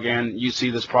 you log in, you see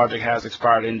this project has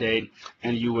expired end date,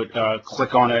 and you would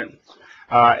click on it.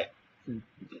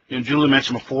 And Julie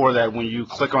mentioned before that when you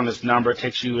click on this number, it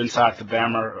takes you inside the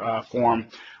BAMR form.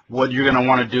 What you're going to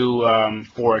want to do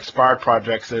for expired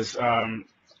projects is,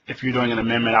 if you're doing an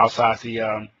amendment outside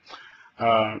the,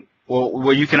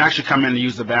 well, you can actually come in and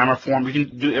use the BAMR form. You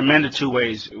can amend it 2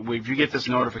 ways. If you get this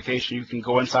notification, you can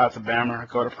go inside the BAMR,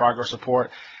 go to progress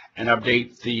report, and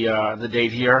update the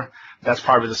date here. That's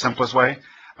probably the simplest way.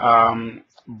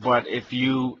 But if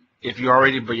you're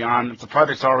already beyond, if the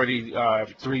project's already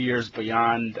 3 years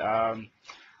beyond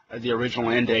the original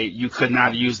end date, you could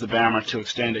not use the BAMR to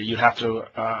extend it. You'd have to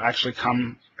actually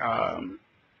come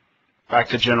back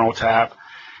to General tab.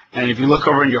 And if you look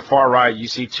over in your far right, you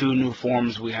see 2 new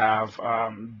forms we have,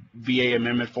 BA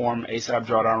amendment form, ASAP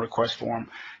drawdown request form.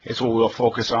 It's what we'll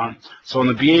focus on. So in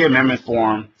the BA amendment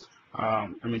form,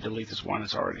 let me delete this one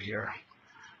that's already here.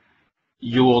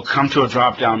 You will come to a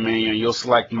drop-down menu, and you'll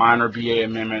select minor BA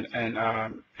amendment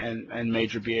and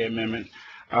major BA amendment.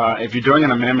 If you're doing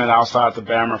an amendment outside the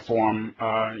BAMR form,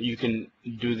 you can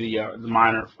do the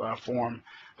minor form.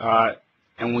 And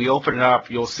when we open it up,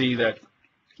 you'll see that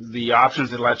the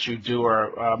options that let you do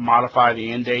are modify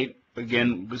the end date.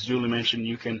 Again, as Julie mentioned,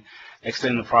 you can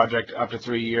extend the project up to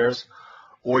 3 years,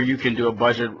 or you can do a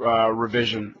budget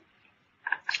revision.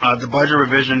 The budget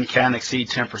revision can exceed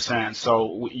 10%,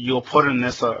 so you'll put in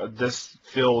this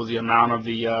field the amount of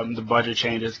the budget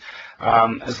changes.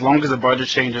 As long as the budget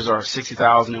changes are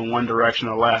 60,000 in one direction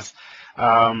or less,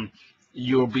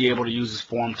 you'll be able to use this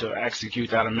form to execute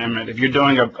that amendment. If you're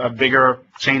doing a bigger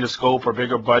change of scope or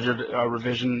bigger budget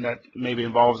revision that maybe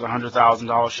involves a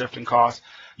 $100,000 shift in cost,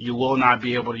 you will not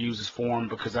be able to use this form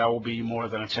because that will be more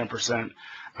than a 10%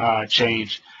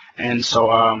 change. And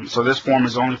so, so this form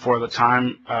is only for the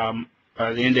time, the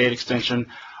end date extension,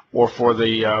 or for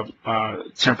the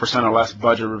 10% or less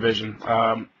budget revision.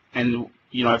 And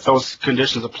you know, if those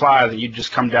conditions apply, then you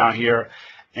just come down here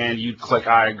and you click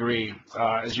I agree.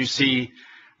 As you see,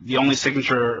 the only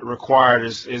signature required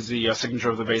is the signature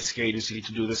of the basic agency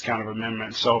to do this kind of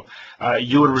amendment. So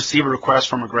you would receive a request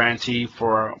from a grantee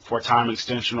for a time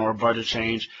extension or a budget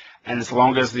change, and as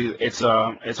long as it's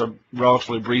a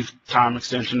relatively brief time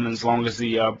extension, and as long as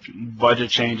the budget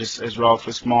change is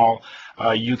relatively small,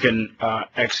 you can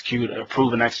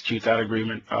approve and execute that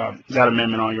agreement, that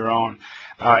amendment on your own.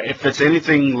 If it's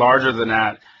anything larger than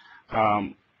that,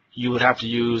 you would have to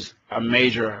use a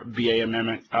major BA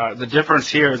amendment. The difference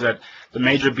here is that the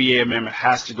major BA amendment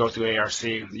has to go through ARC.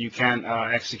 You can't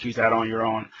execute that on your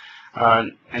own.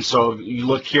 And so you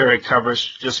look here, it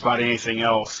covers just about anything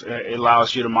else. It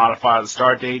allows you to modify the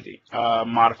start date,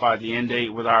 modify the end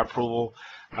date with our approval,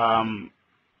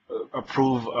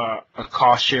 approve a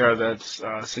cost share that's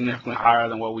significantly higher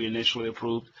than what we initially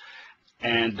approved,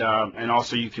 and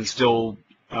also you can still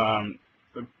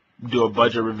do a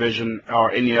budget revision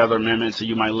or any other amendments that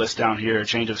you might list down here,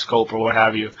 change of scope or what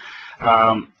have you.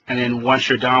 And then once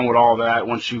you're done with all that,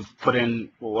 once you've put in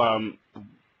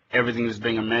everything that's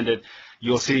being amended,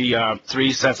 you'll see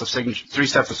three sets of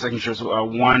signatures.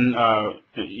 One,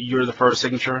 you're the first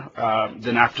signature.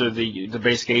 Then after the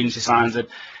basic agency signs it,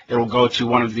 it will go to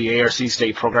one of the ARC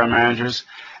state program managers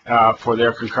for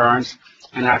their concurrence.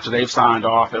 And after they've signed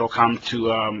off, it'll come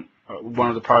to one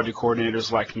of the project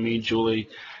coordinators like me, Julie,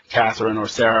 Catherine, or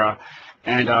Sarah.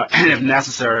 And if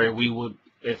necessary, we would,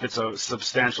 if it's a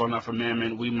substantial enough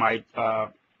amendment, we might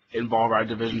involve our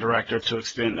division director to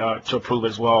extend to approve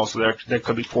as well. So there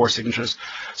could be 4 signatures.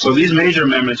 So these major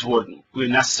amendments would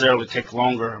necessarily take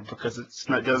longer because it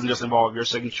doesn't just involve your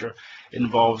signature. It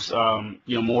involves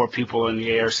you know, more people in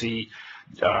the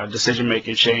ARC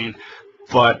decision-making chain.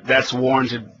 But that's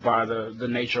warranted by the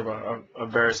nature of a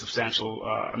very substantial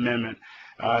amendment.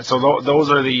 So those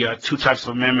are the 2 types of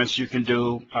amendments you can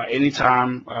do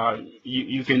anytime.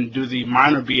 You can do the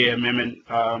minor BA amendment.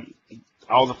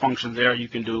 All the functions there you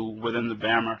can do within the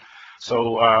BAMR.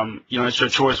 So you know, it's your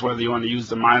choice whether you want to use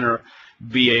the minor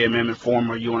BA amendment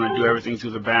form or you want to do everything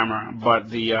through the BAMR. But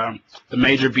the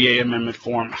major BA amendment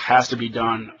form has to be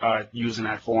done using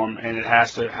that form, and it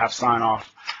has to have sign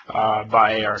off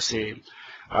by ARC.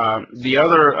 The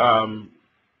other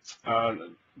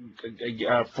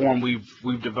form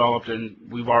we've developed, and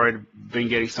we've already been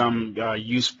getting some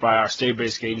use by our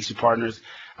state-based agency partners.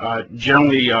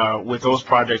 Generally, with those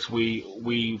projects,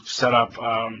 we set up,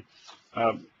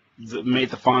 made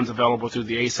the funds available through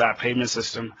the ASAP payment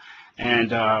system,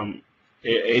 and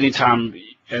anytime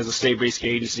as a state-based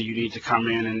agency you need to come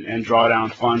in and draw down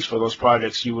funds for those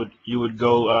projects, you would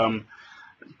go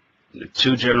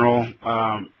to general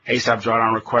ASAP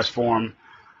drawdown request form.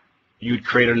 You'd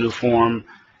create a new form,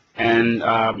 and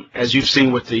as you've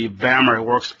seen with the BAMR, it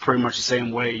works pretty much the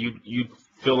same way. You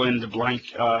fill in the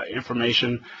blank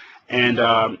information, and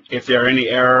if there are any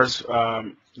errors,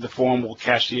 the form will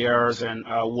catch the errors and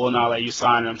will not let you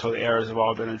sign it until the errors have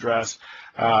all been addressed.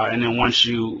 And then once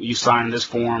you sign this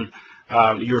form,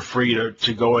 you're free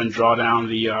to go and draw down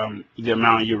the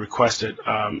amount you requested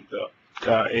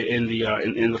in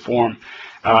the form.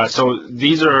 So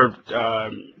these are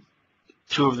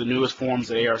 2 of the newest forms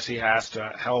that ARC has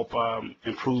to help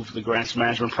improve the grants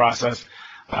management process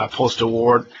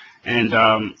post-award. And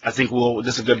I think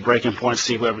this is a good breaking point to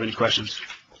see if we have any questions.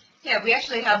 Yeah, we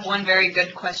actually have one very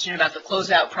good question about the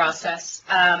closeout process.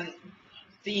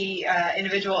 The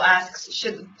individual asks,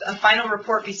 should a final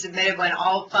report be submitted when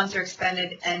all funds are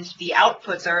expended and the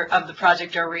outputs of the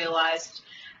project are realized,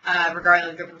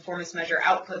 regarding the performance measure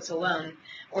outputs alone?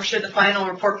 Or should the final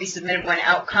report be submitted when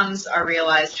outcomes are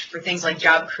realized for things like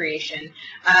job creation?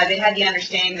 They had the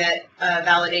understanding that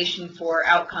validation for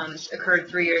outcomes occurred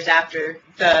 3 years after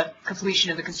the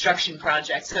completion of the construction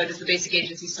project. So does the basic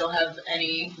agency still have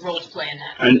any role to play in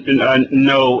that?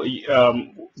 No,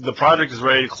 the project is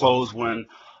ready to close when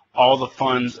all the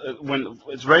funds, when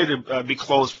it's ready to be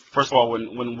closed, first of all,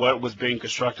 when what was being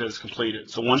constructed is completed.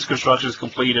 So once construction is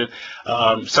completed,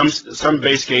 some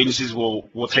basic agencies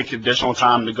will take additional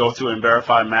time to go through and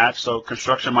verify match. So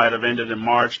construction might have ended in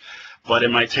March, but it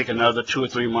might take another 2 or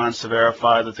 3 months to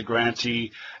verify that the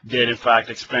grantee did in fact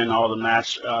expend all the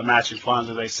matching funds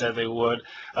that they said they would.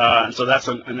 And so that's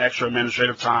an extra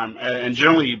administrative time. And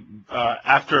generally,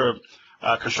 after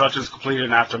construction is completed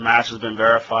and after match has been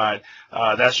verified,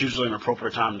 that's usually an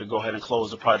appropriate time to go ahead and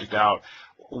close the project out.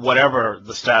 whatever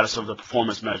the status of the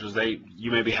performance measures.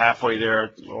 You may be halfway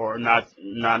there or not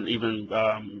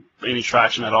even any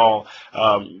traction at all.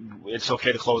 It's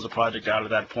okay to close the project out at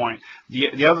that point.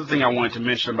 The other thing I wanted to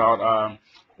mention about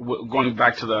going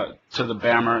back to the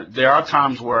BAMR, there are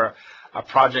times where a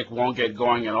project won't get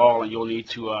going at all and you'll need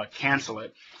to cancel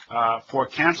it. For a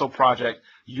cancel project,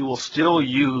 you will still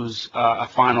use a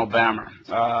final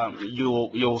BAMR.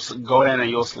 You'll go in and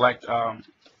you'll select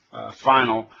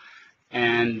final,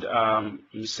 and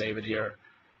let me save it here.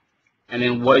 And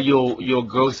then what you'll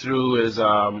go through is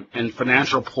in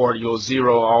financial report, you'll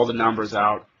zero all the numbers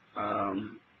out.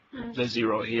 The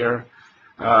zero here,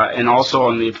 and also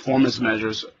on the performance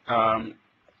measures,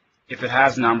 if it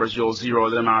has numbers, you'll zero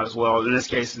them out as well. In this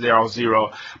case, they're all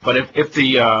zero. But if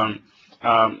the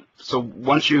so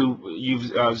once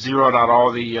you've zeroed out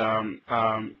all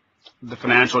the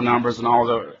financial numbers and all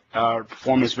the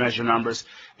performance measure numbers,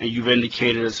 and you've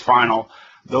indicated as final,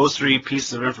 those three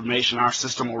pieces of information, our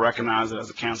system will recognize it as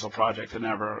a canceled project that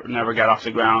never got off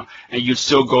the ground, and you'd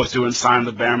still go through and sign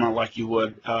the BAMR like you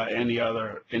would any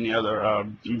other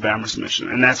BAMR submission,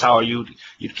 and that's how you'd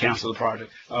cancel the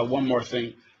project. One more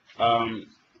thing,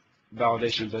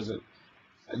 validation visit.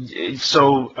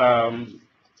 So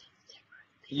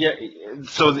yeah,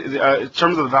 so in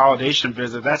terms of the validation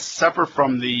visit, that's separate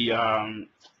from the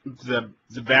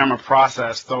BAMR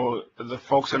process, though the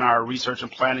folks in our research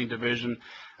and planning division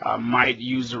might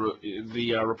use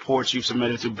the reports you've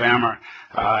submitted to BAMR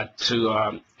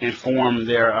to inform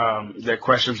their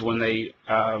questions when they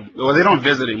well, they don't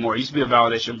visit anymore. It used to be a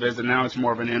validation visit. Now it's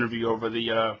more of an interview over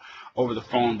the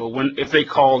phone. But if they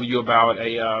call you about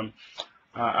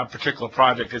a particular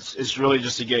project, it's really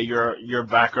just to get your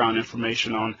background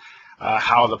information on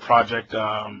how the project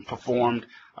performed.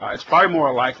 It's probably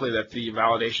more likely that the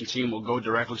validation team will go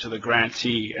directly to the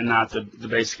grantee and not the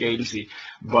basic agency,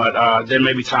 but there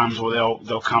may be times where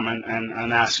they'll come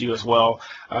and ask you as well.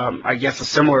 I guess a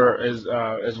similar as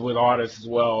with audits as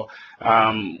well.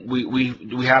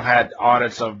 We have had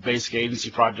audits of basic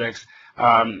agency projects.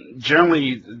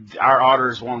 Generally, our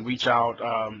auditors won't reach out.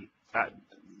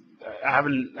 I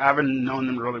haven't known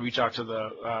them to really reach out to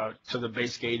the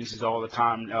basic agencies all the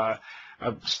time.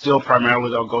 Still,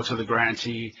 primarily, they'll go to the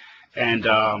grantee, and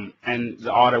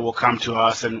the audit will come to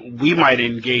us, and we might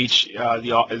engage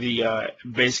the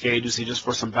basic agency just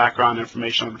for some background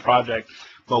information on the project.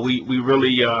 But we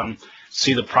really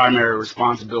see the primary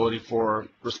responsibility for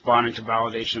responding to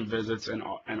validation visits and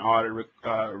audit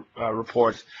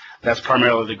reports. That's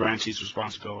primarily the grantee's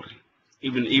responsibility,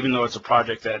 even though it's a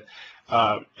project that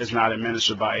is not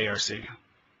administered by ARC.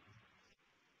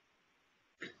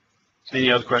 Any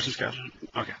other questions, Catherine?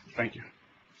 Okay, thank you.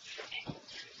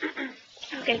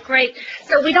 Okay, great.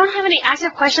 So we don't have any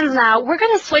active questions now. We're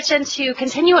going to switch into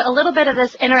continue a little bit of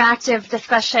this interactive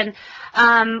discussion.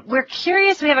 We're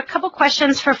curious. We have a couple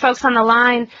questions for folks on the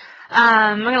line.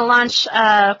 I'm going to launch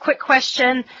a quick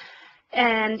question,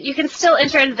 and you can still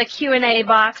enter into the Q&A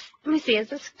box. Let me see. Is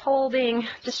this poll being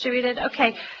distributed?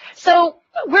 Okay. So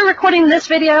we're recording this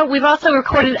video. We've also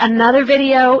recorded another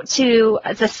video it's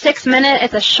a 6-minute,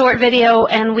 it's a short video,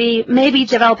 and we may be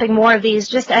developing more of these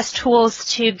just as tools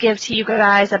to give to you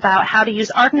guys about how to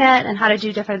use ArcNet and how to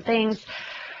do different things.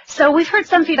 So we've heard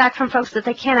some feedback from folks that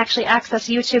they can't actually access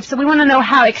YouTube, so we want to know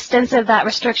how extensive that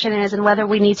restriction is and whether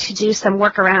we need to do some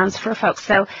workarounds for folks.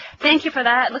 So thank you for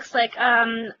that. It looks like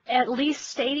at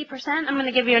least 80%. I'm going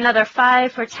to give you another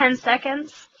 5 or 10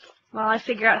 seconds while I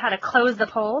figure out how to close the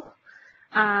poll.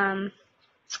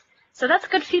 So that's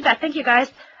good feedback. Thank you, guys.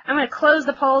 I'm going to close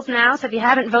the polls now. So if you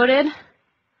haven't voted,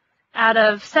 out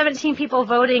of 17 people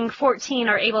voting, 14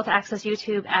 are able to access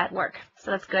YouTube at work.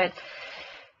 So that's good.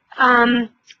 I'm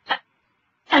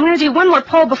going to do one more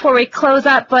poll before we close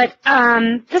up, but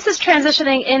this is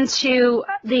transitioning into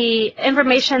the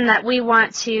information that we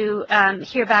want to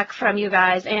hear back from you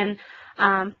guys. And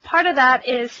part of that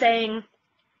is saying,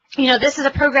 you know, this is a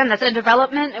program that's in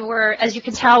development, and as you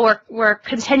can tell, we're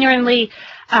continually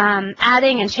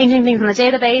adding and changing things in the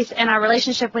database. And our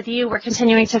relationship with you, we're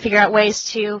continuing to figure out ways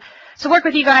to work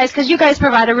with you guys, because you guys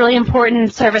provide a really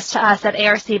important service to us at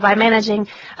ARC by managing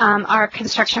our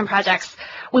construction projects.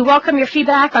 We welcome your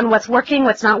feedback on what's working,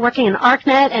 what's not working in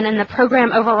ArcNet and in the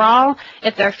program overall.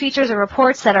 If there are features or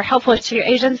reports that are helpful to your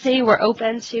agency, we're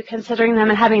open to considering them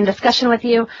and having a discussion with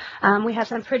you. We have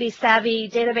some pretty savvy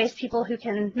database people who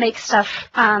can make stuff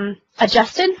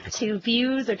adjusted to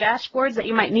views or dashboards that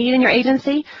you might need in your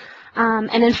agency.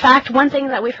 And in fact, one thing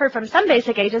that we've heard from some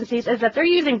basic agencies is that they're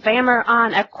using BAMR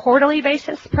on a quarterly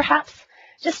basis, perhaps,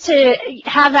 just to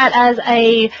have that as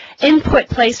a input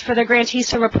place for the grantees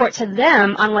to report to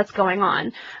them on what's going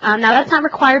on. Now, that's not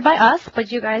required by us,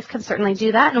 but you guys can certainly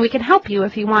do that, and we can help you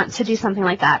if you want to do something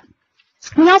like that.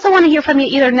 We also want to hear from you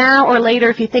either now or later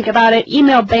if you think about it.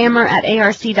 Email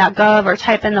BAMR@arc.gov or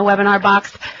type in the webinar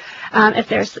box if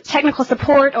there's technical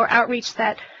support or outreach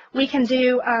that we can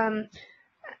do.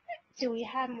 Do we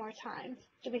have more time?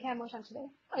 Do we have more time today?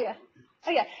 Oh, yeah.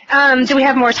 Oh, yeah. Do we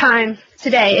have more time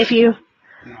today if you...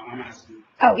 No, I'm asking.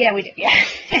 Oh, yeah, we do, yeah.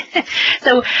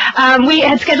 So we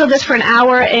had scheduled this for an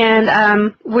hour,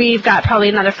 and we've got probably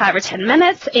another 5 or 10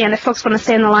 minutes. And if folks want to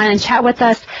stay on the line and chat with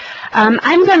us,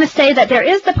 I'm going to say that there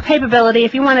is the capability,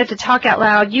 if you wanted to talk out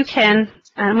loud, you can.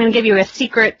 I'm going to give you a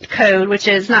secret code, which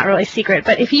is not really secret,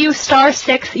 but if you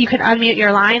 *6, you can unmute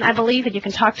your line, I believe, and you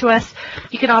can talk to us.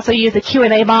 You can also use the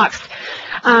Q&A box.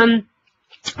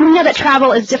 We know that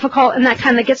travel is difficult, and that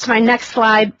kind of gets to my next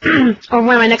slide, or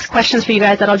one of my next questions for you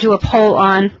guys that I'll do a poll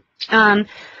on.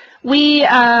 We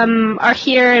are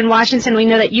here in Washington. We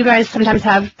know that you guys sometimes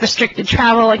have restricted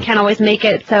travel and can't always make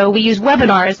it, so we use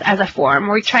webinars as a form.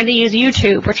 We're trying to use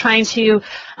YouTube. We're trying to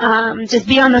just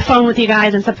be on the phone with you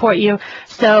guys and support you.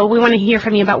 So we want to hear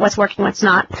from you about what's working, what's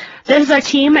not. This is our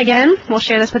team again. We'll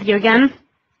share this with you again.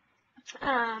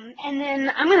 And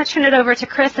then I'm going to turn it over to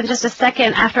Chris in just a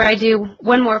second after I do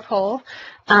one more poll.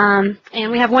 And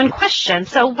we have one question.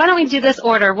 So why don't we do this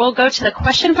order? We'll go to the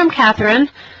question from Catherine,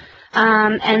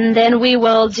 and then we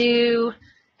will do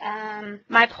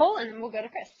my poll, and then we'll go to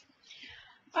Chris.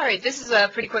 All right, this is a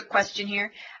pretty quick question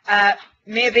here.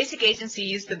 May a basic agency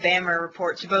use the BAMR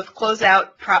report to both close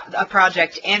out a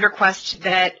project and request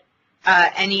that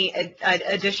any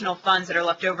additional funds that are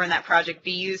left over in that project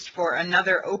be used for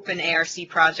another open ARC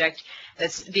project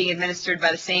that's being administered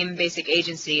by the same basic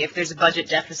agency if there's a budget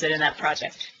deficit in that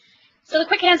project? So the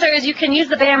quick answer is you can use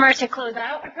the BAMR to close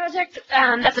out a project.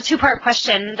 That's a two-part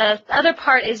question. The other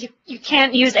part is you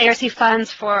can't use ARC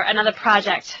funds for another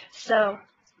project. So,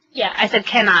 yeah, I said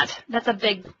cannot. That's a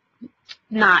big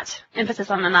not,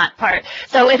 emphasis on the not part.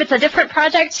 So if it's a different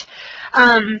project,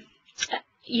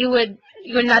 you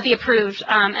would not be approved.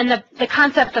 And the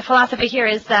concept, the philosophy here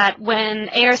is that when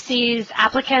ARC's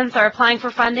applicants are applying for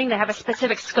funding, they have a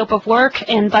specific scope of work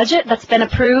and budget that's been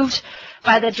approved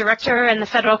by the director and the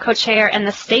federal co-chair and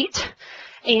the state.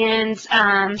 And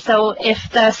so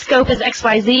if the scope is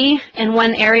XYZ in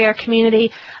one area or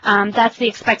community, that's the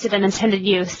expected and intended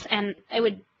use. And it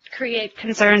would create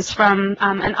concerns from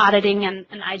an auditing and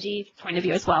an IG point of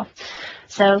view as well.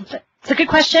 So it's a good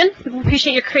question. We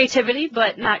appreciate your creativity,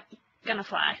 but not going to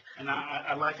fly. And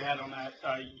I'd like to add on that,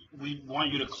 we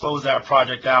want you to close that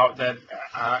project out that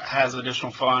has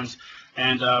additional funds,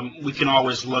 and we can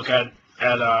always look at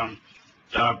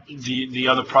the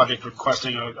other project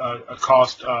requesting a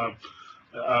cost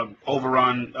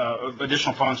overrun,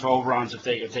 additional funds for overruns if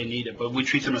they need it, but we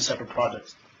treat them as separate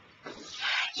projects.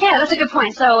 Yeah, that's a good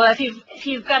point. So if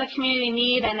you've got a community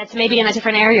need and it's maybe in a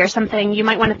different area or something, you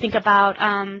might want to think about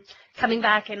coming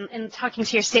back and talking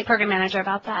to your state program manager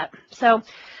about that. So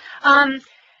I'm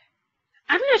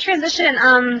going to transition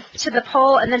to the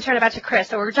poll and then turn it back to Chris.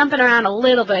 So we're jumping around a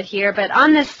little bit here, but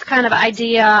on this kind of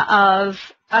idea of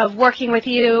working with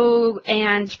you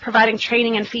and providing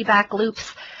training and feedback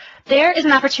loops, there is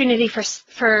an opportunity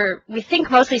for we think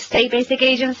mostly state basic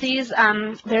agencies.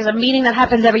 There's a meeting that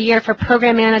happens every year for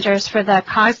program managers for the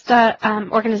COSTA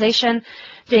organization.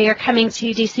 They are coming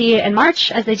to DC in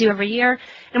March, as they do every year,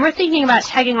 and we're thinking about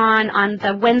tagging on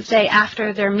the Wednesday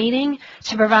after their meeting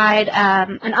to provide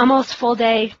an almost full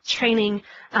day training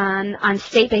on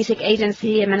state basic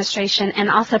agency administration, and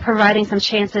also providing some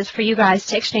chances for you guys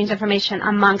to exchange information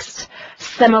amongst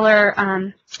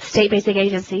similar state basic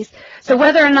agencies. So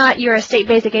whether or not you're a state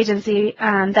basic agency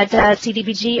that does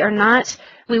CDBG or not,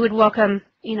 we would welcome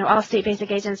all state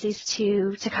basic agencies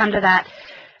to come to that.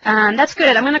 That's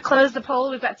good. I'm going to close the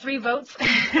poll. We've got 3 votes,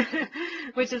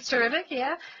 which is terrific.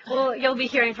 Yeah. Well, you'll be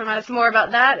hearing from us more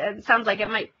about that. It sounds like it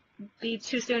might be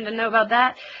too soon to know about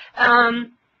that.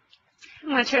 I'm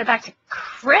going to turn it back to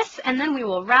Chris, and then we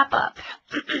will wrap up.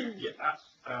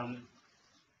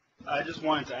 I just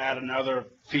wanted to add another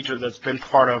feature that's been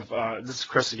part of, this is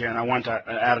Chris again, I want to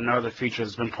add another feature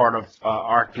that's been part of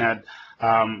ArcNet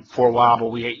for a while, but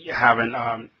we haven't,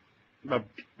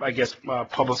 I guess,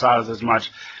 publicized as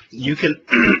much. You can,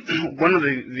 one of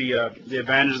the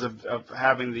advantages of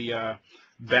having the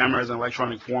BAMR as an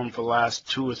electronic form for the last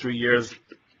 2 or 3 years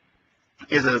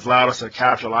is that it's allowed us to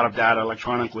capture a lot of data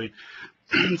electronically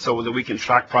so that we can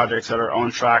track projects that are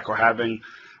on track or having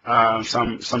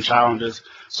some challenges.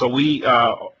 So we,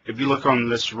 if you look on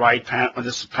this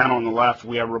this panel on the left,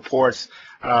 we have reports,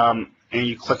 and and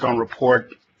you click on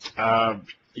report,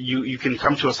 you can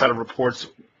come to a set of reports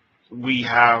we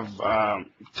have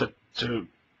to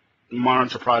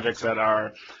monitor projects that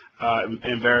are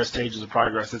in various stages of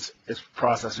progress. It's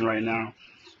processing right now.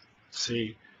 Let's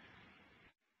see.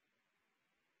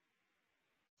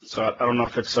 So I don't know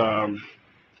if it's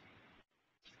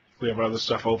we have other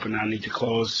stuff open I need to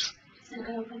close.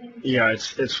 Yeah,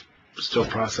 it's still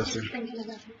processing.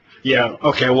 Yeah.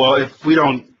 Okay. Well, if we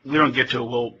don't get to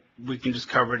it, we can just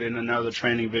cover it in another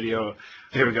training video.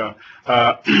 Here we go.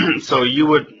 So you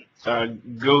would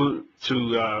go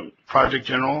to Project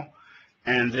General,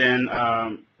 and then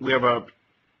we have a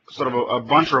sort of a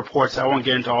bunch of reports. I won't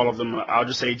get into all of them. I'll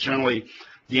just say generally,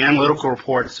 the analytical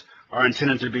reports are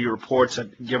intended to be reports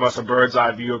that give us a bird's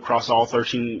eye view across all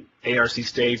 13 ARC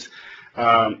states.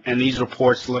 And these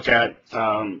reports look at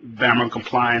BAMR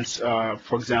compliance,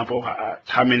 for example,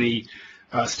 how many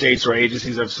states or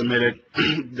agencies have submitted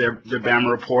their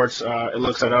BAMR reports. It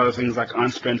looks at other things like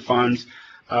unspent funds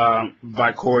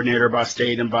by coordinator, by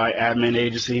state, and by admin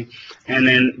agency. And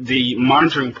then the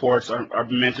monitoring reports are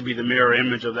meant to be the mirror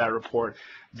image of that report.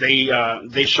 They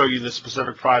show you the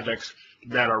specific projects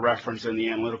that are referenced in the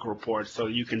analytical reports, so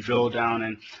you can drill down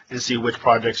and see which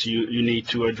projects you need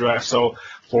to address. So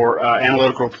for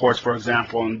analytical reports, for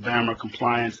example, in BAMR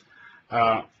compliance,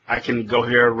 I can go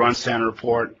here, run standard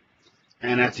report,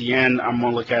 and at the end, I'm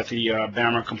going to look at the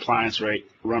BAMR compliance rate,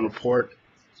 run report,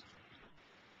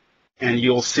 and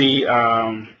you'll see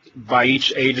by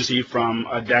each agency from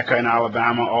ADECA in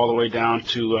Alabama all the way down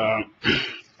to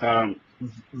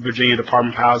Virginia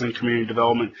Department of Housing and Community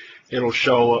Development, it'll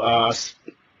show us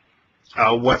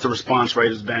what the response rate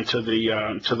has been to the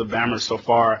BAMR so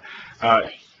far.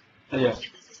 Yeah.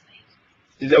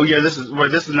 Oh yeah, this is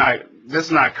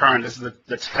not current. This is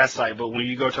the test site. But when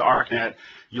you go to ArcNet,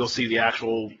 you'll see the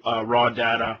actual raw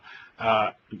data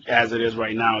as it is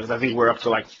right now. Because I think we're up to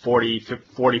like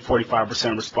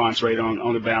 45% response rate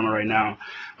on the BAMR right now.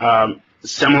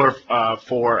 Similar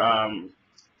for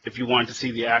if you wanted to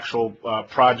see the actual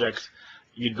projects,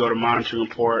 you'd go to monitoring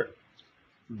report,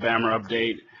 BAMR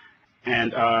update,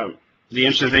 and the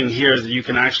interesting thing here is that you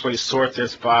can actually sort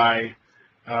this by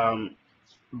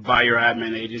your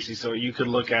admin agency. So you could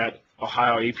look at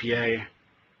Ohio EPA,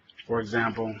 for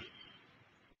example,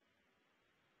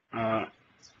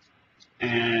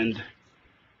 and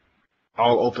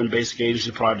all open basic agency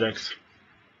projects,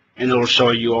 and it'll show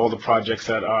you all the projects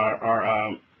that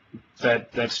are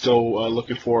that's still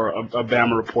looking for a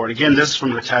BAMR report. Again, this is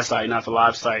from the test site, not the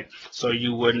live site, so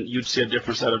you'd see a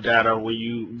different set of data when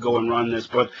you go and run this.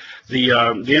 But the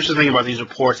interesting thing about these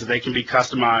reports is they can be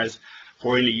customized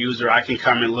for any user. I can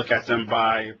come and look at them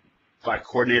by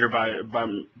coordinator, by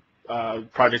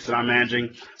projects that I'm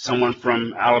managing. Someone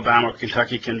from Alabama or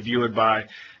Kentucky can view it by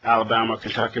Alabama or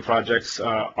Kentucky projects.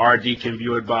 RD can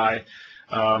view it by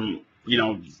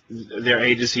their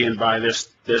agency and by their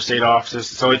state offices.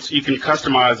 So you can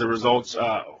customize the results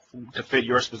to fit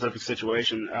your specific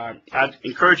situation. I'd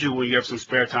encourage you, when you have some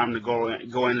spare time, to go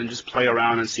in and just play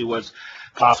around and see what's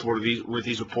possible with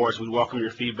these reports. We welcome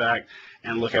your feedback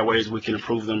and look at ways we can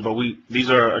improve them. But these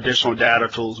are additional data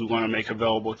tools we want to make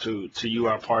available to you,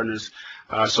 our partners,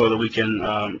 so that we can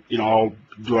all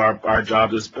do our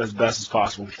jobs as best as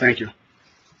possible. Thank you.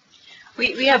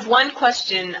 We have one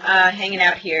question hanging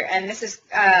out here, and this is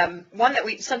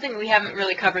something we haven't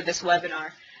really covered this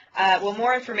webinar. Will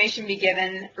more information be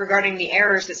given regarding the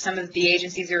errors that some of the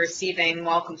agencies are receiving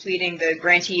while completing the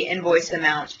grantee invoice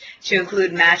amount to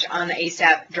include match on the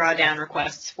ASAP drawdown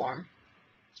requests form?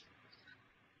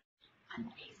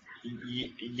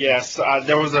 Yes,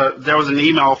 there was an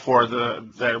email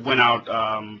that went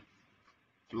out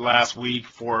last week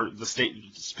for the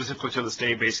state, specifically to the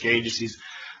state-based agencies,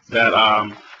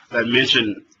 that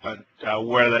mentioned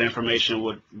where that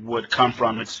information would come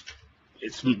from. It's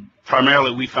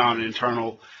primarily, we found, an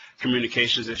internal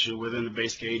communications issue within the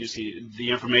basic agency. The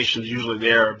information is usually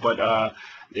there, but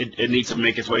it needs to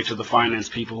make its way to the finance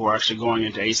people who are actually going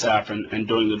into ASAP and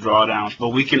doing the drawdowns. But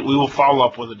we will follow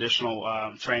up with additional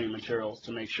training materials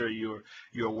to make sure you're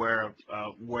aware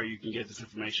of where you can get this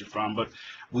information from. But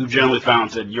we've generally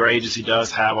found that your agency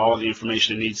does have all the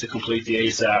information it needs to complete the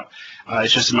ASAP.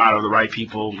 It's just a matter of the right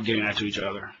people getting that to each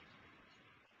other.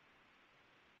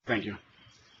 Thank you.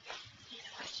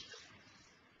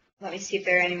 Let me see if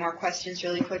there are any more questions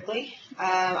really quickly.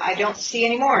 I don't see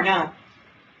any more, no.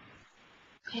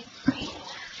 Okay, great.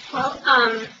 Well,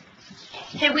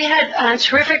 hey, we had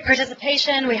terrific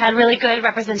participation. We had really good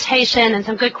representation and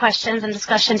some good questions and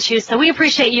discussion too. So we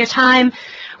appreciate your time.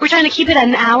 We're trying to keep it at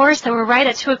an hour, so we're right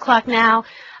at 2 o'clock now.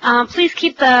 Please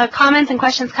keep the comments and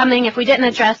questions coming. If we didn't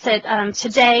address it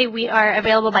today, we are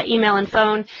available by email and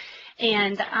phone.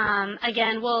 And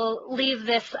again, we'll leave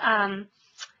this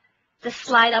this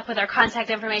slide up with our contact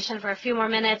information for a few more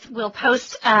minutes. We'll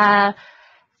post,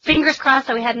 fingers crossed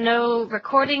that we had no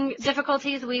recording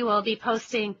difficulties. We will be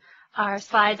posting our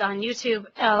slides on YouTube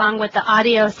along with the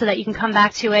audio so that you can come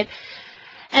back to it.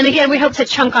 And again, we hope to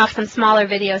chunk off some smaller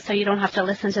videos so you don't have to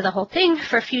listen to the whole thing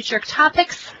for future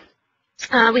topics.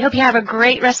 We hope you have a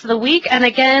great rest of the week. And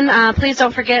again, please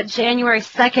don't forget, January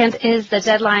 2nd is the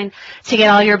deadline to get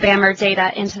all your BAMR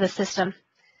data into the system.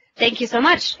 Thank you so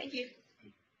much. Thank you.